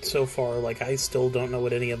 Again, like, so far, like, I still don't know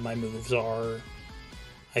what any of my moves are.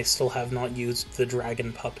 I still have not used the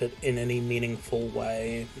Dragon Puppet in any meaningful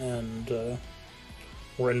way, and,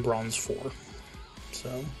 we're in Bronze 4.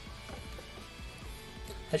 So...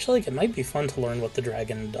 actually, like, it might be fun to learn what the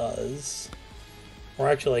dragon does. Or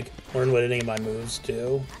actually, like, learn what any of my moves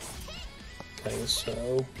do. Okay,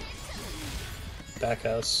 so... back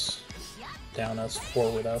S, down S,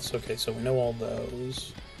 forward S. Okay, so we know all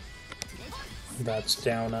those. That's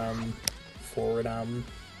down forward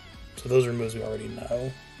So those are moves we already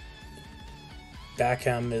know. back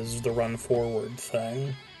M is the run forward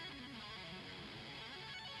thing.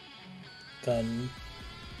 Then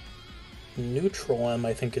neutral M,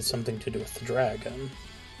 I think, is something to do with the dragon.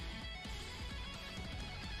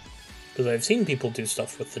 Because I've seen people do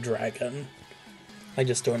stuff with the dragon. I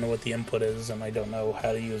just don't know what the input is, and I don't know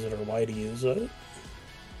how to use it or why to use it.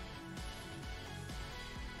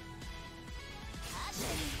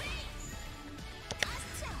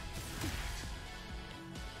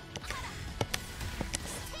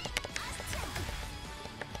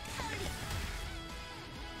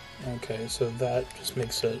 Okay, so that just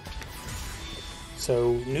makes it...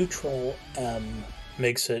 So neutral M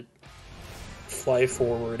makes it fly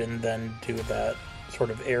forward and then do that sort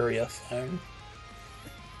of area thing.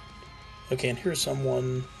 Okay, and here's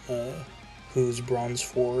someone who's bronze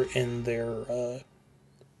 4 in their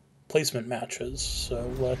placement matches. So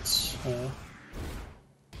let's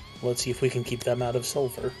see if we can keep them out of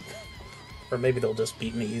silver. Or maybe they'll just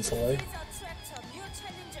beat me easily.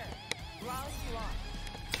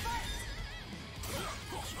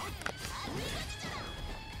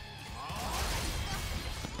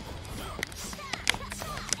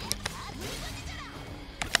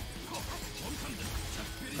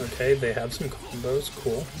 Okay, they have some combos,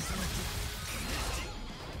 cool.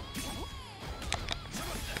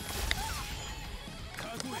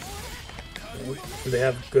 Okay. They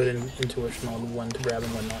have good intuition on when to grab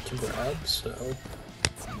and when not to grab, so...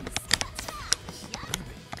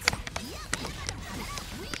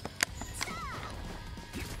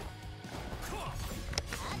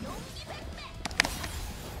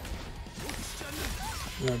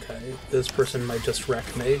 Okay, this person might just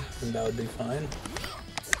wreck me, and that would be fine.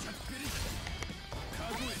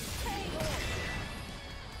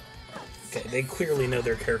 Okay, they clearly know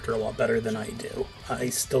their character a lot better than I do. I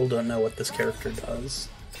still don't know what this character does.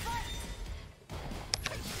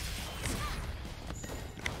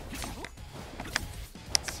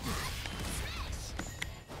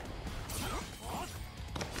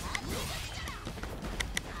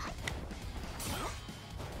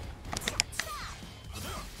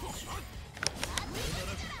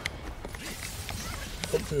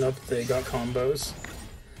 Oh, nope, they got combos.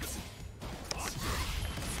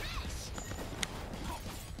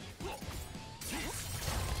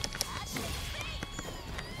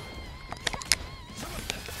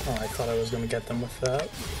 Oh, I thought I was going to get them with that,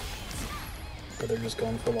 but they're just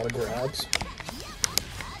going for a lot of grabs.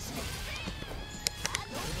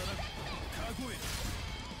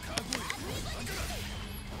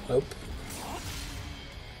 Nope.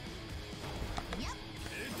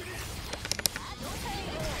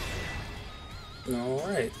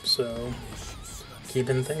 Alright, so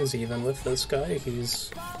keeping things even with this guy. He's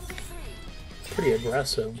pretty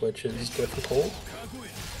aggressive, which is difficult.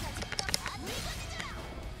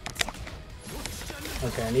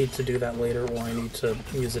 Okay, I need to do that later, or I need to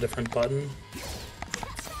use a different button.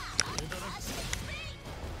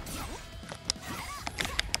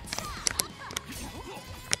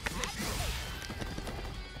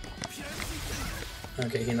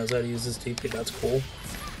 Okay, he knows how to use his TP, that's cool.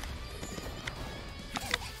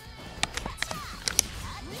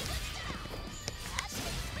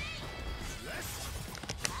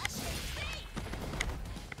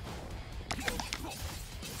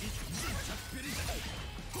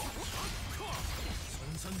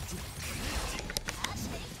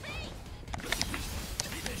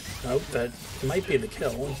 Nope, that might be the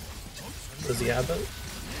kill. Does he have it?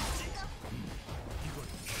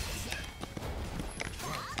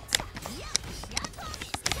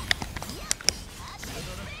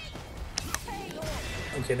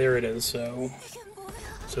 Okay, there it is, so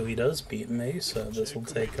he does beat me, so this will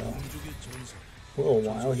take a little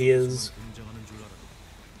while. He is,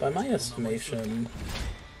 by my estimation,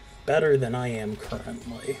 better than I am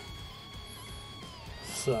currently.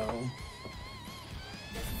 So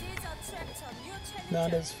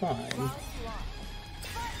that is fine.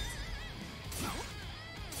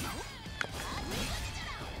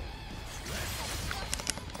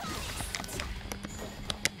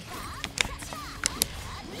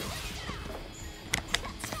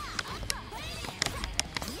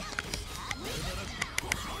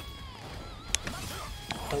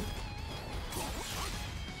 Oh.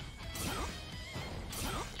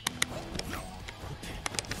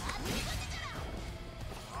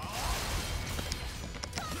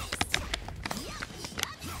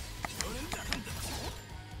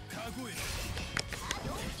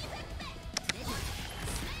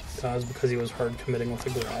 That was because he was hard committing with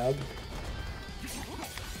a grab.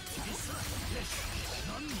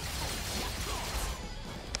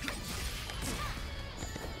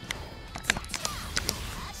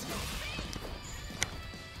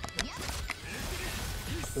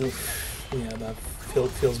 Oof. Yeah, that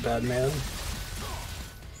feels bad, man.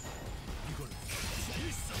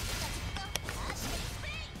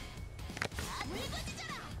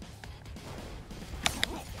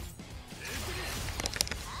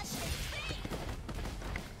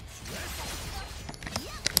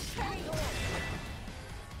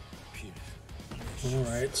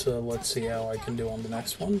 Alright, so let's see how I can do on the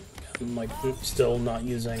next one. I'm like still not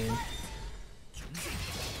using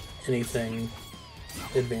anything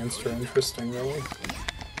advanced or interesting, really.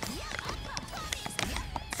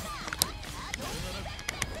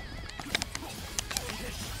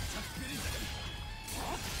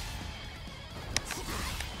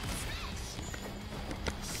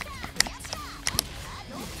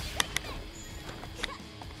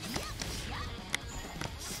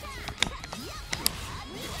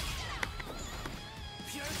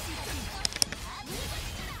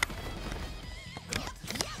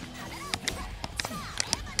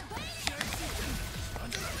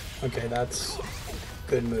 Okay, that's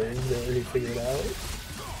good move. They already figured out.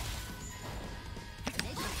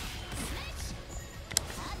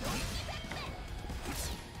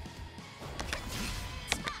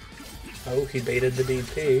 Oh, he baited the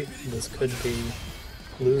DP. This could be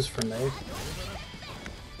lose for me.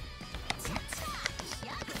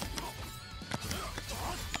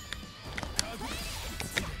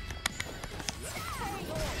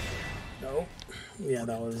 Nope. Yeah,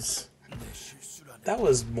 that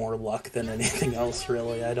was more luck than anything else,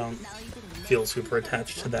 really. I don't feel super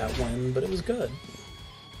attached to that win, but it was good.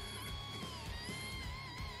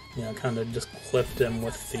 You know, kind of just clipped him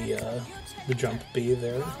with the jump B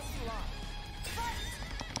there.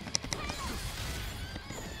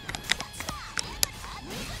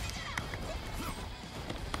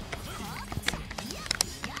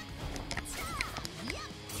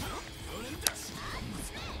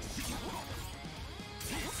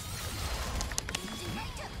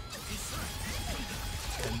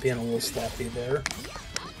 Being a little sloppy there.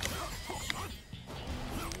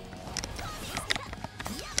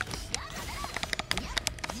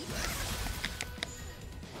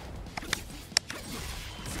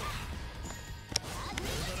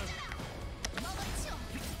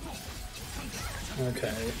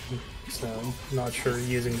 Okay, so not sure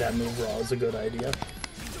using that move raw is a good idea.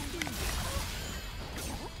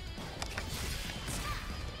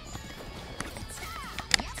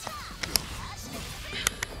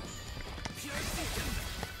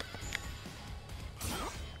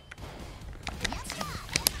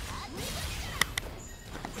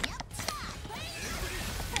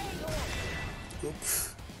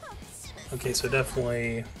 Oops. Okay, so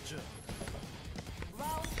definitely,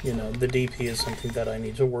 you know, the DP is something that I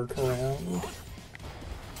need to work around.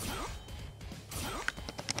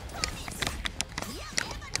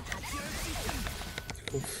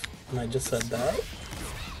 Oof. And I just said that.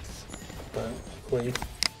 But hopefully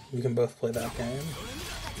we can both play that game.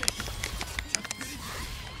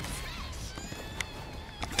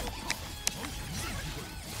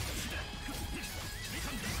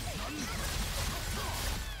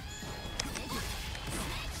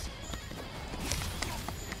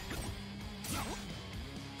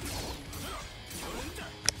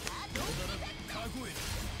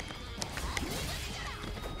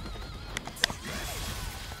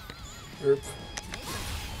 Oops.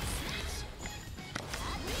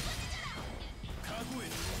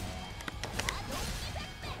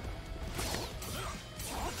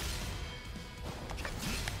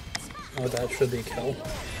 Oh, that should be a kill.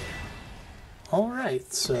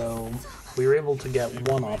 Alright, so we were able to get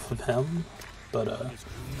one off of him, but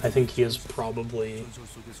I think he is probably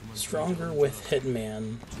stronger with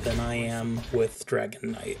Hitman than I am with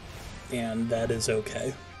Dragon Knight, and that is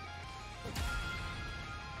okay.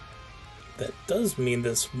 That does mean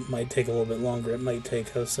this might take a little bit longer. It might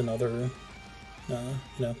take us another,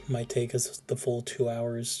 might take us the full 2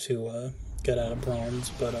 hours to get out of bronze,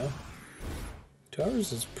 but 2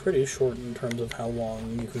 hours is pretty short in terms of how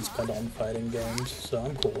long you can spend on fighting games, so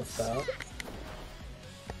I'm cool with that.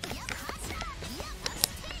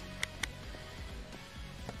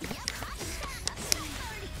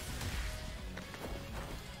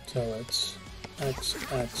 So it's X,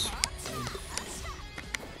 X, and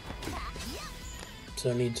so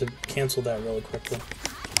I need to cancel that really quickly.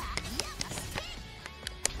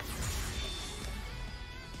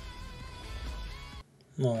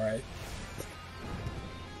 Alright.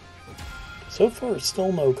 So far,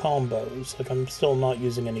 still no combos. Like, I'm still not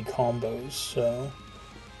using any combos, so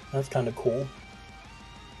that's kind of cool.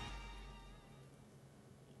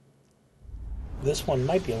 This one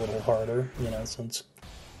might be a little harder, you know, since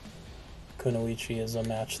Kunoichi is a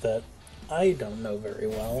match that I don't know very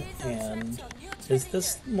well, and is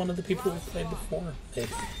this one of the people we've played before? Maybe.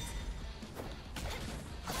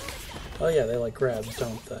 Oh yeah, they like grabs,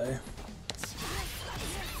 don't they?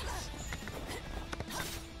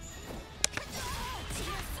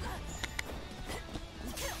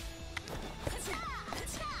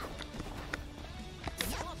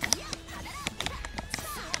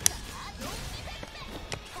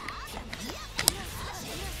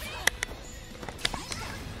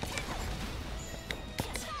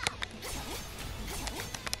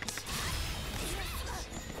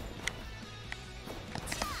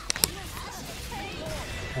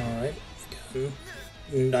 Alright,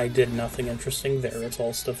 again, I did nothing interesting there, it's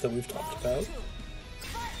all stuff that we've talked about.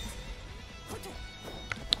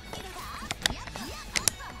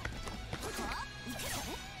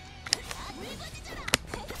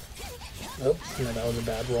 Oh, no, that was a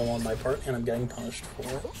bad roll on my part, and I'm getting punished for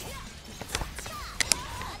it.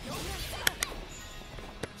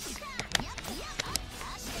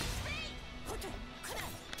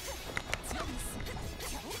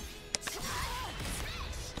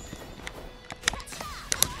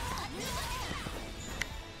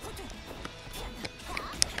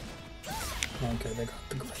 Okay, they got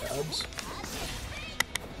the grabs.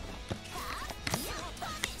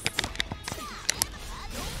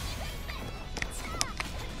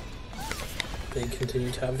 They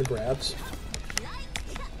continue to have the grabs.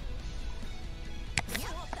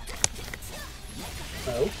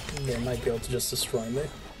 Oh, they might be able to just destroy me.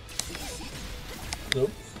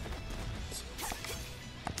 Nope.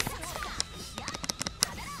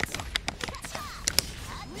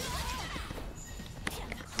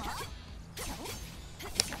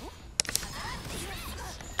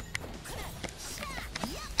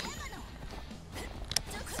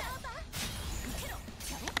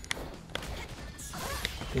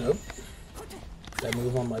 Nope. That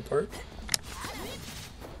move on my part.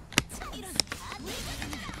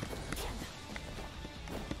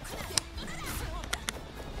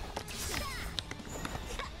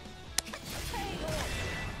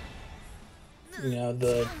 Yeah,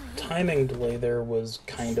 the timing delay there was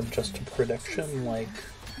kind of just a prediction, like,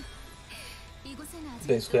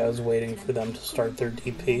 basically I was waiting for them to start their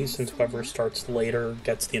DP, since whoever starts later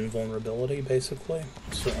gets the invulnerability, basically,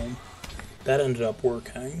 so that ended up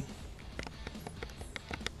working.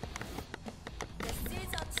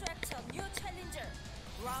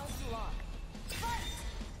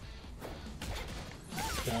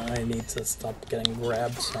 I need to stop getting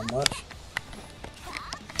grabbed so much.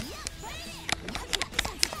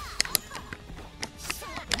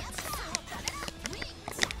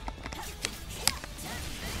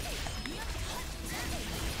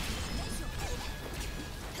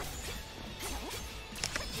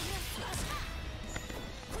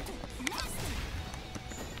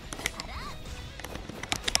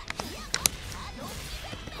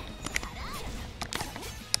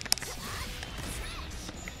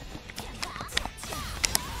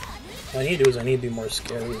 What I need to do is I need to be more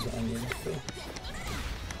scary is what I need to do.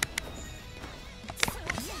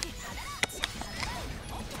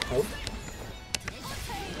 Oh.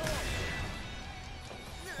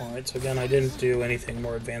 Alright, so again, I didn't do anything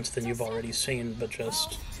more advanced than you've already seen, but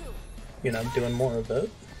just, you know, doing more of it.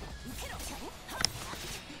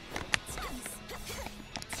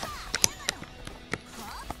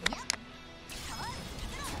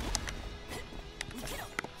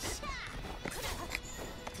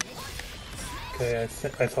 Okay,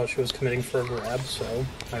 I thought she was committing for a grab, so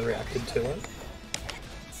I reacted to it.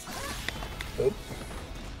 Oh.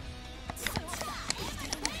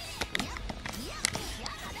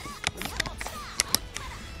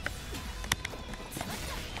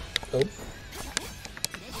 Oh.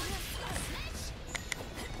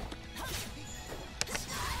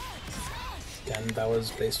 Again, that was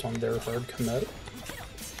based on their hard commit.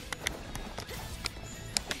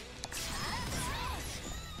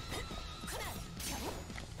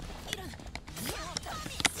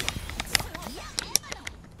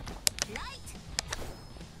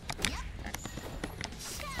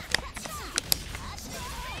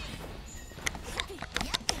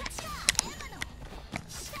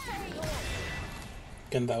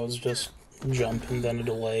 Again, that was just jump and then a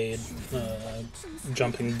delayed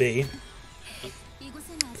jumping B.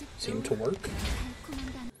 Seemed to work.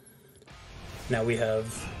 Now we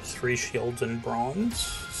have 3 shields in bronze,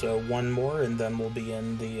 so 1 more and then we'll be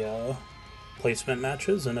in the placement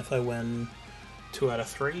matches, and if I win 2 out of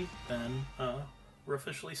 3, then we're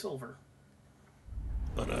officially silver.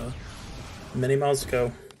 But many miles to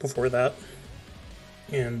go before that,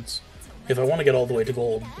 and if I want to get all the way to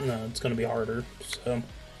gold, it's going to be harder, so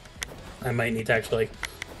I might need to actually, like,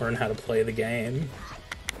 learn how to play the game.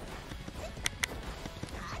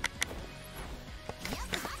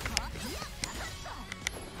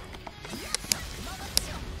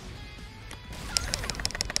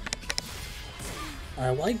 I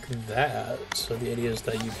like that. So the idea is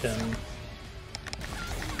that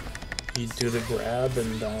you do the grab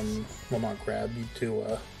and then, well, not grab, you do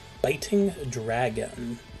a biting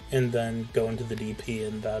dragon and then go into the DP,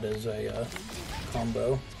 and that is a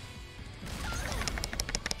combo.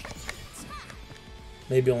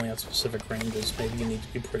 Maybe only at specific ranges. Maybe you need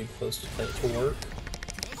to be pretty close to get it to work.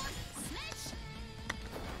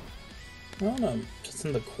 I don't know, just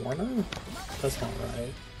in the corner? That's not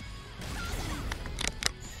right.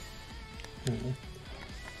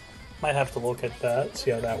 Might have to look at that, see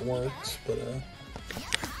how that works, but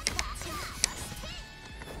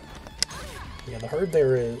yeah, the hard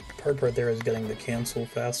part there is getting the cancel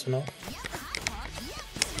fast enough.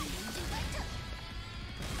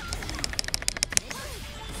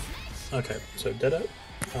 Okay, so did it.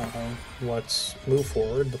 Let's move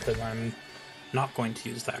forward because I'm not going to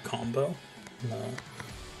use that combo.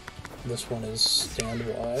 This one is stand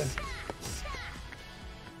Y.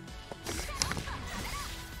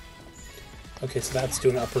 Okay, so that's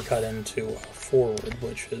doing uppercut into forward,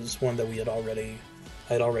 which is one that I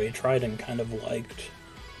had already tried and kind of liked.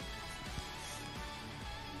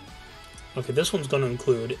 Okay, this one's going to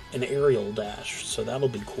include an aerial dash, so that'll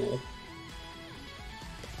be cool.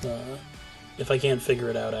 If I can't figure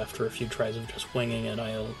it out after a few tries of just winging it,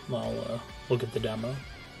 I'll look at the demo.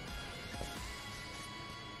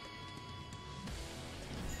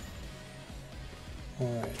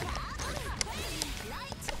 Alright.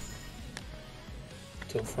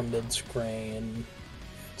 So from mid-screen,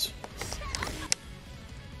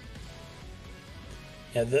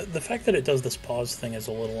 yeah, the fact that it does this pause thing is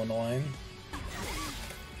a little annoying.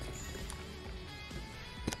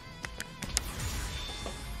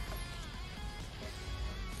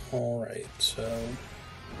 Alright, so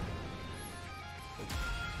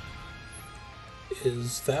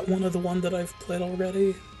is that one of the one that I've played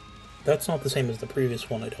already? That's not the same as the previous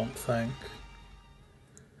one, I don't think.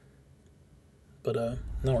 But,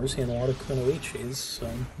 no, we're seeing a lot of Kunoichis, so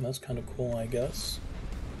that's kind of cool, I guess.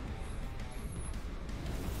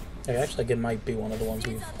 Actually, I think it might be one of the ones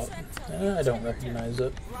we've fought. I don't recognize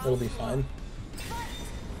it. It'll be fine.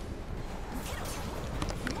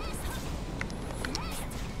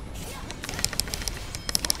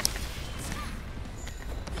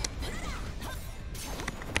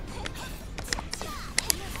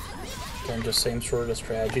 Again, just same sort of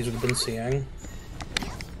strategies we've been seeing.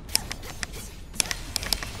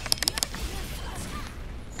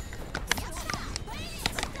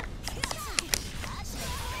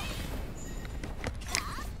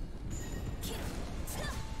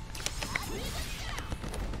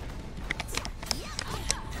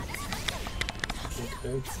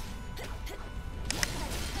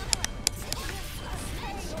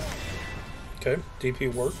 Okay,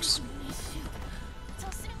 DP works.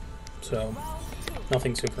 So,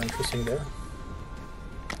 nothing super interesting there.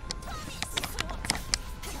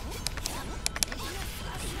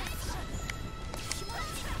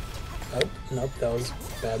 Oh, nope, that was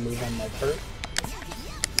a bad move on my part.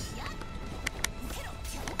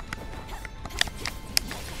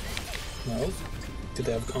 No. Do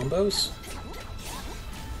they have combos?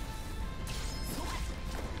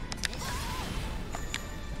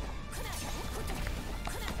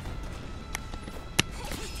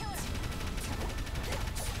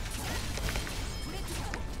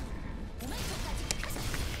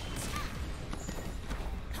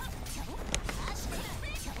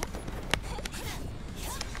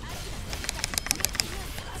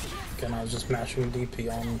 Again, I was just mashing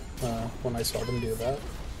DP on when I saw them do that.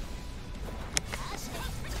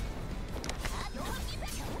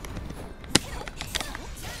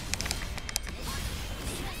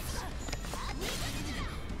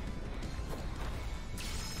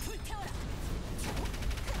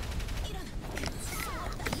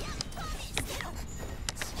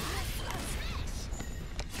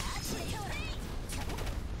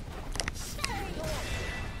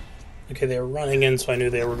 Okay, they were running in, so I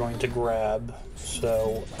knew they were going to grab,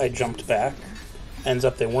 so I jumped back. Ends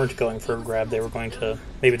up they weren't going for a grab, they were going to,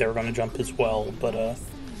 maybe they were going to jump as well, but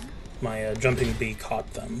my jumping B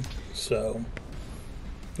caught them. So,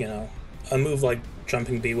 you know, a move like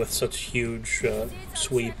jumping B with such huge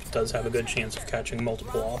sweep does have a good chance of catching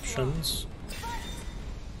multiple options.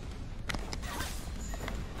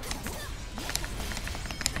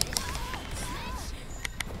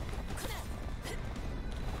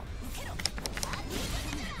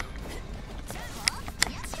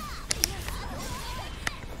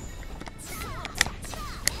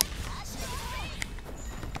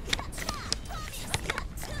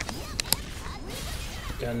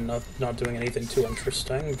 Again, not doing anything too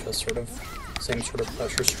interesting, just sort of same sort of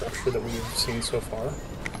pressure structure that we've seen so far.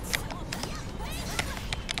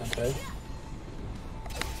 Okay.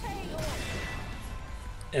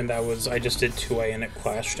 And that was, I just did 2A and it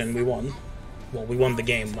clashed and we won. Well, we won the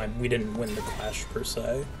game, we didn't win the clash per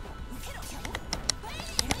se.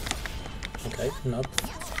 Okay, nope.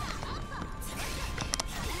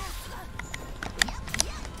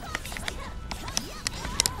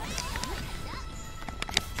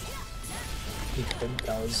 Okay,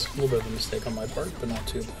 that was a little bit of a mistake on my part, but not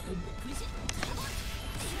too bad.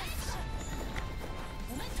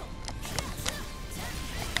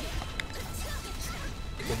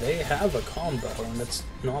 Okay, they have a combo, and it's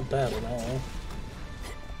not bad at all.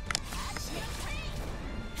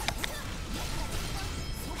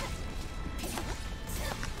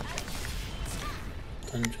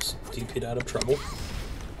 And just DP'd out of trouble.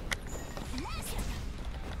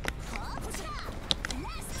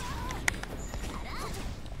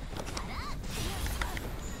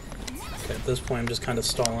 Okay, at this point I'm just kind of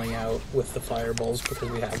stalling out with the fireballs because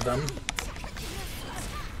we have them.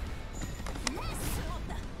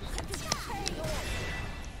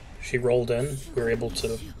 She rolled in, we were able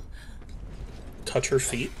to touch her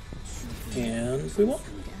feet, and we won.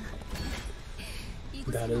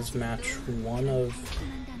 That is match 1 of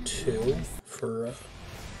 2 for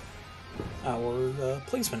our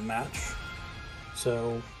placement match.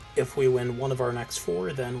 So if we win 1 of our next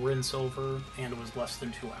 4, then we're in silver, and it was less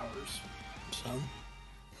than 2 hours. So,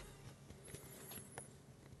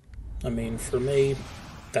 I mean, for me,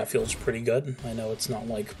 that feels pretty good. I know it's not,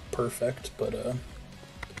 like, perfect, but I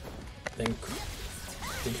think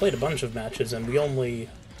we played a bunch of matches, and we only...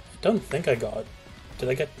 don't think I got... did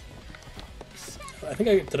I get...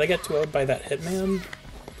 did I get 2-0'd by that Hitman?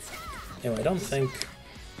 Anyway, I don't think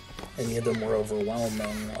any of them were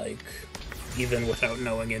overwhelming, like, even without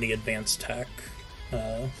knowing any advanced tech.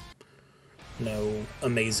 No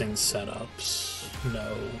amazing setups,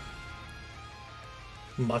 no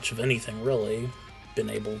much of anything, really.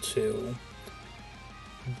 Been able to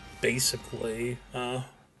basically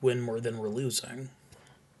win more than we're losing.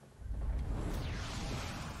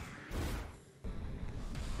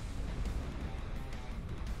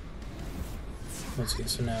 Let's see,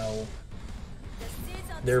 so now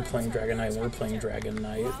they're playing Dragon Knight, we're playing Dragon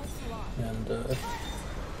Knight, and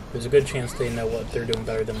there's a good chance they know what they're doing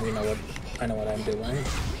better than we know what I know what I'm doing.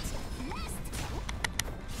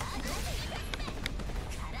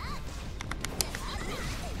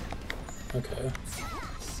 Okay.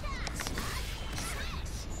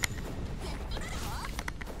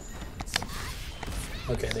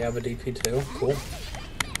 Okay, they have a DP too. Cool.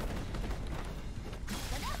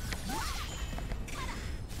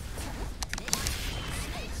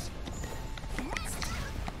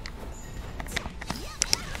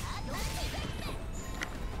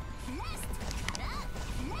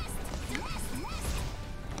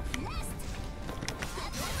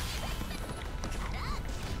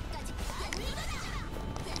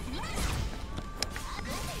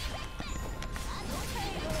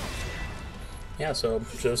 Yeah, so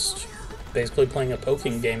just basically playing a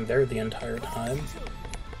poking game there the entire time.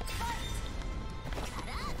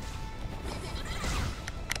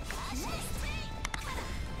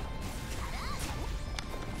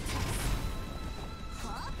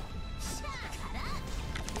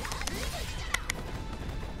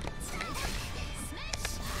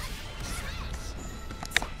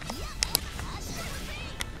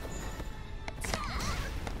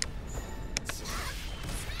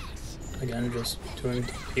 Again, just doing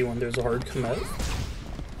DP when there's a hard commit.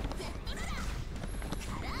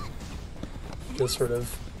 Just sort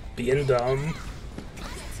of being dumb,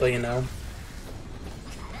 but you know.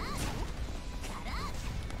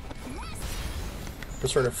 We're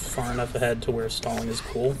sort of far enough ahead to where stalling is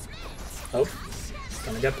cool. Oh,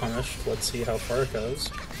 gonna get punished. Let's see how far it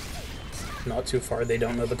goes. Not too far, they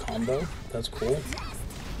don't know the combo. That's cool.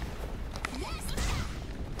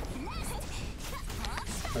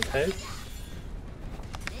 Okay.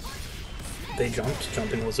 They jumped.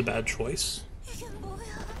 Jumping was a bad choice.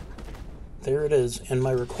 There it is, and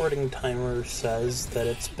my recording timer says that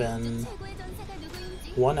it's been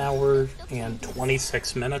 1 hour and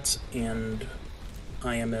 26 minutes, and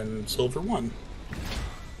I am in Silver 1.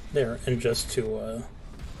 There, and just to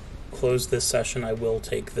close this session, I will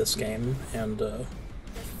take this game, and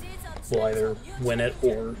we'll either win it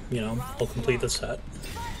or, you know, I'll complete the set.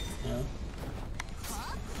 Yeah.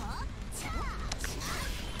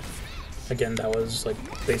 Again, that was like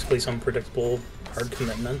basically some predictable hard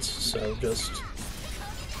commitments, so just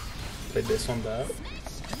play based on that.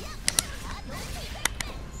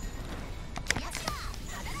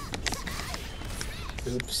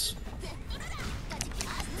 Oops.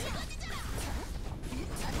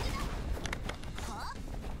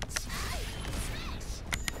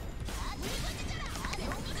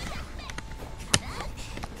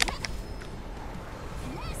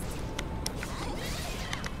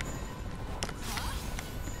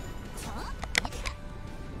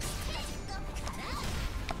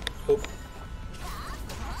 Oh.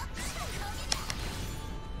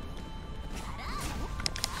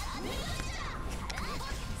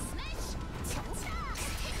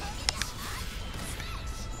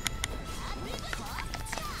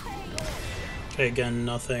 Okay, again,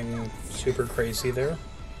 nothing super crazy there.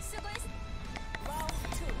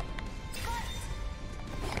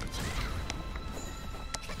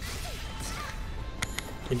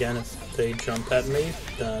 Again, if they jump at me,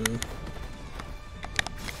 then...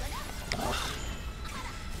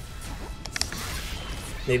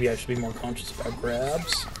 maybe I should be more conscious about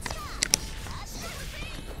grabs.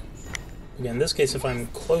 Again, in this case, if I'm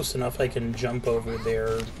close enough, I can jump over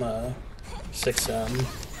their 6M.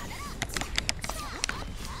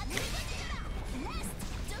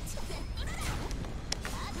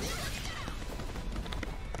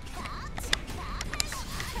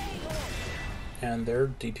 And their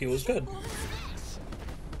DP was good.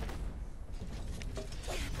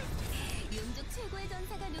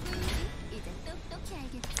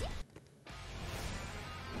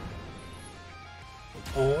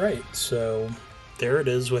 Alright, so there it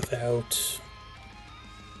is without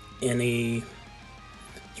any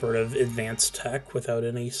sort of advanced tech, without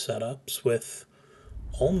any setups, with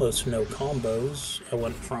almost no combos. I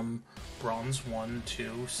went from Bronze 1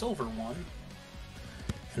 to Silver 1.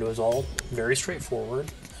 And it was all very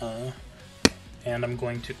straightforward. And I'm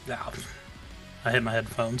going to... I hit my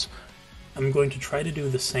headphones. I'm going to try to do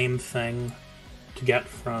the same thing to get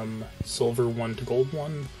from Silver 1 to Gold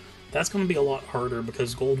 1. That's going to be a lot harder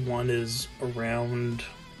because Gold 1 is around,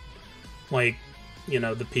 like, you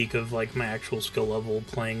know, the peak of, like, my actual skill level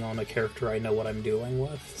playing on a character I know what I'm doing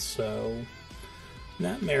with. So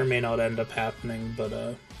that may or may not end up happening,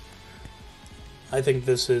 but I think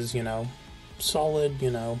this is, you know, solid,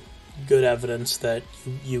 you know, good evidence that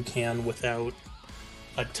you can, without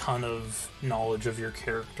a ton of knowledge of your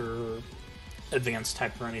character or advanced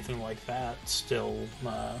tech or anything like that, still,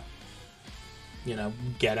 you know,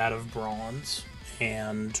 get out of bronze.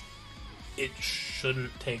 And it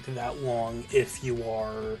shouldn't take that long if you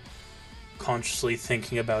are consciously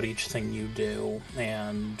thinking about each thing you do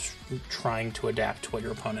and trying to adapt to what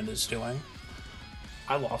your opponent is doing.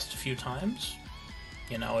 I lost a few times.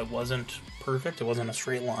 You know, it wasn't perfect, it wasn't a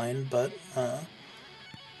straight line, but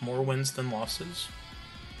more wins than losses.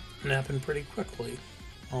 And it happened pretty quickly.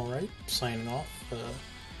 Alright, signing off.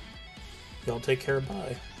 Y'all take care,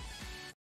 bye.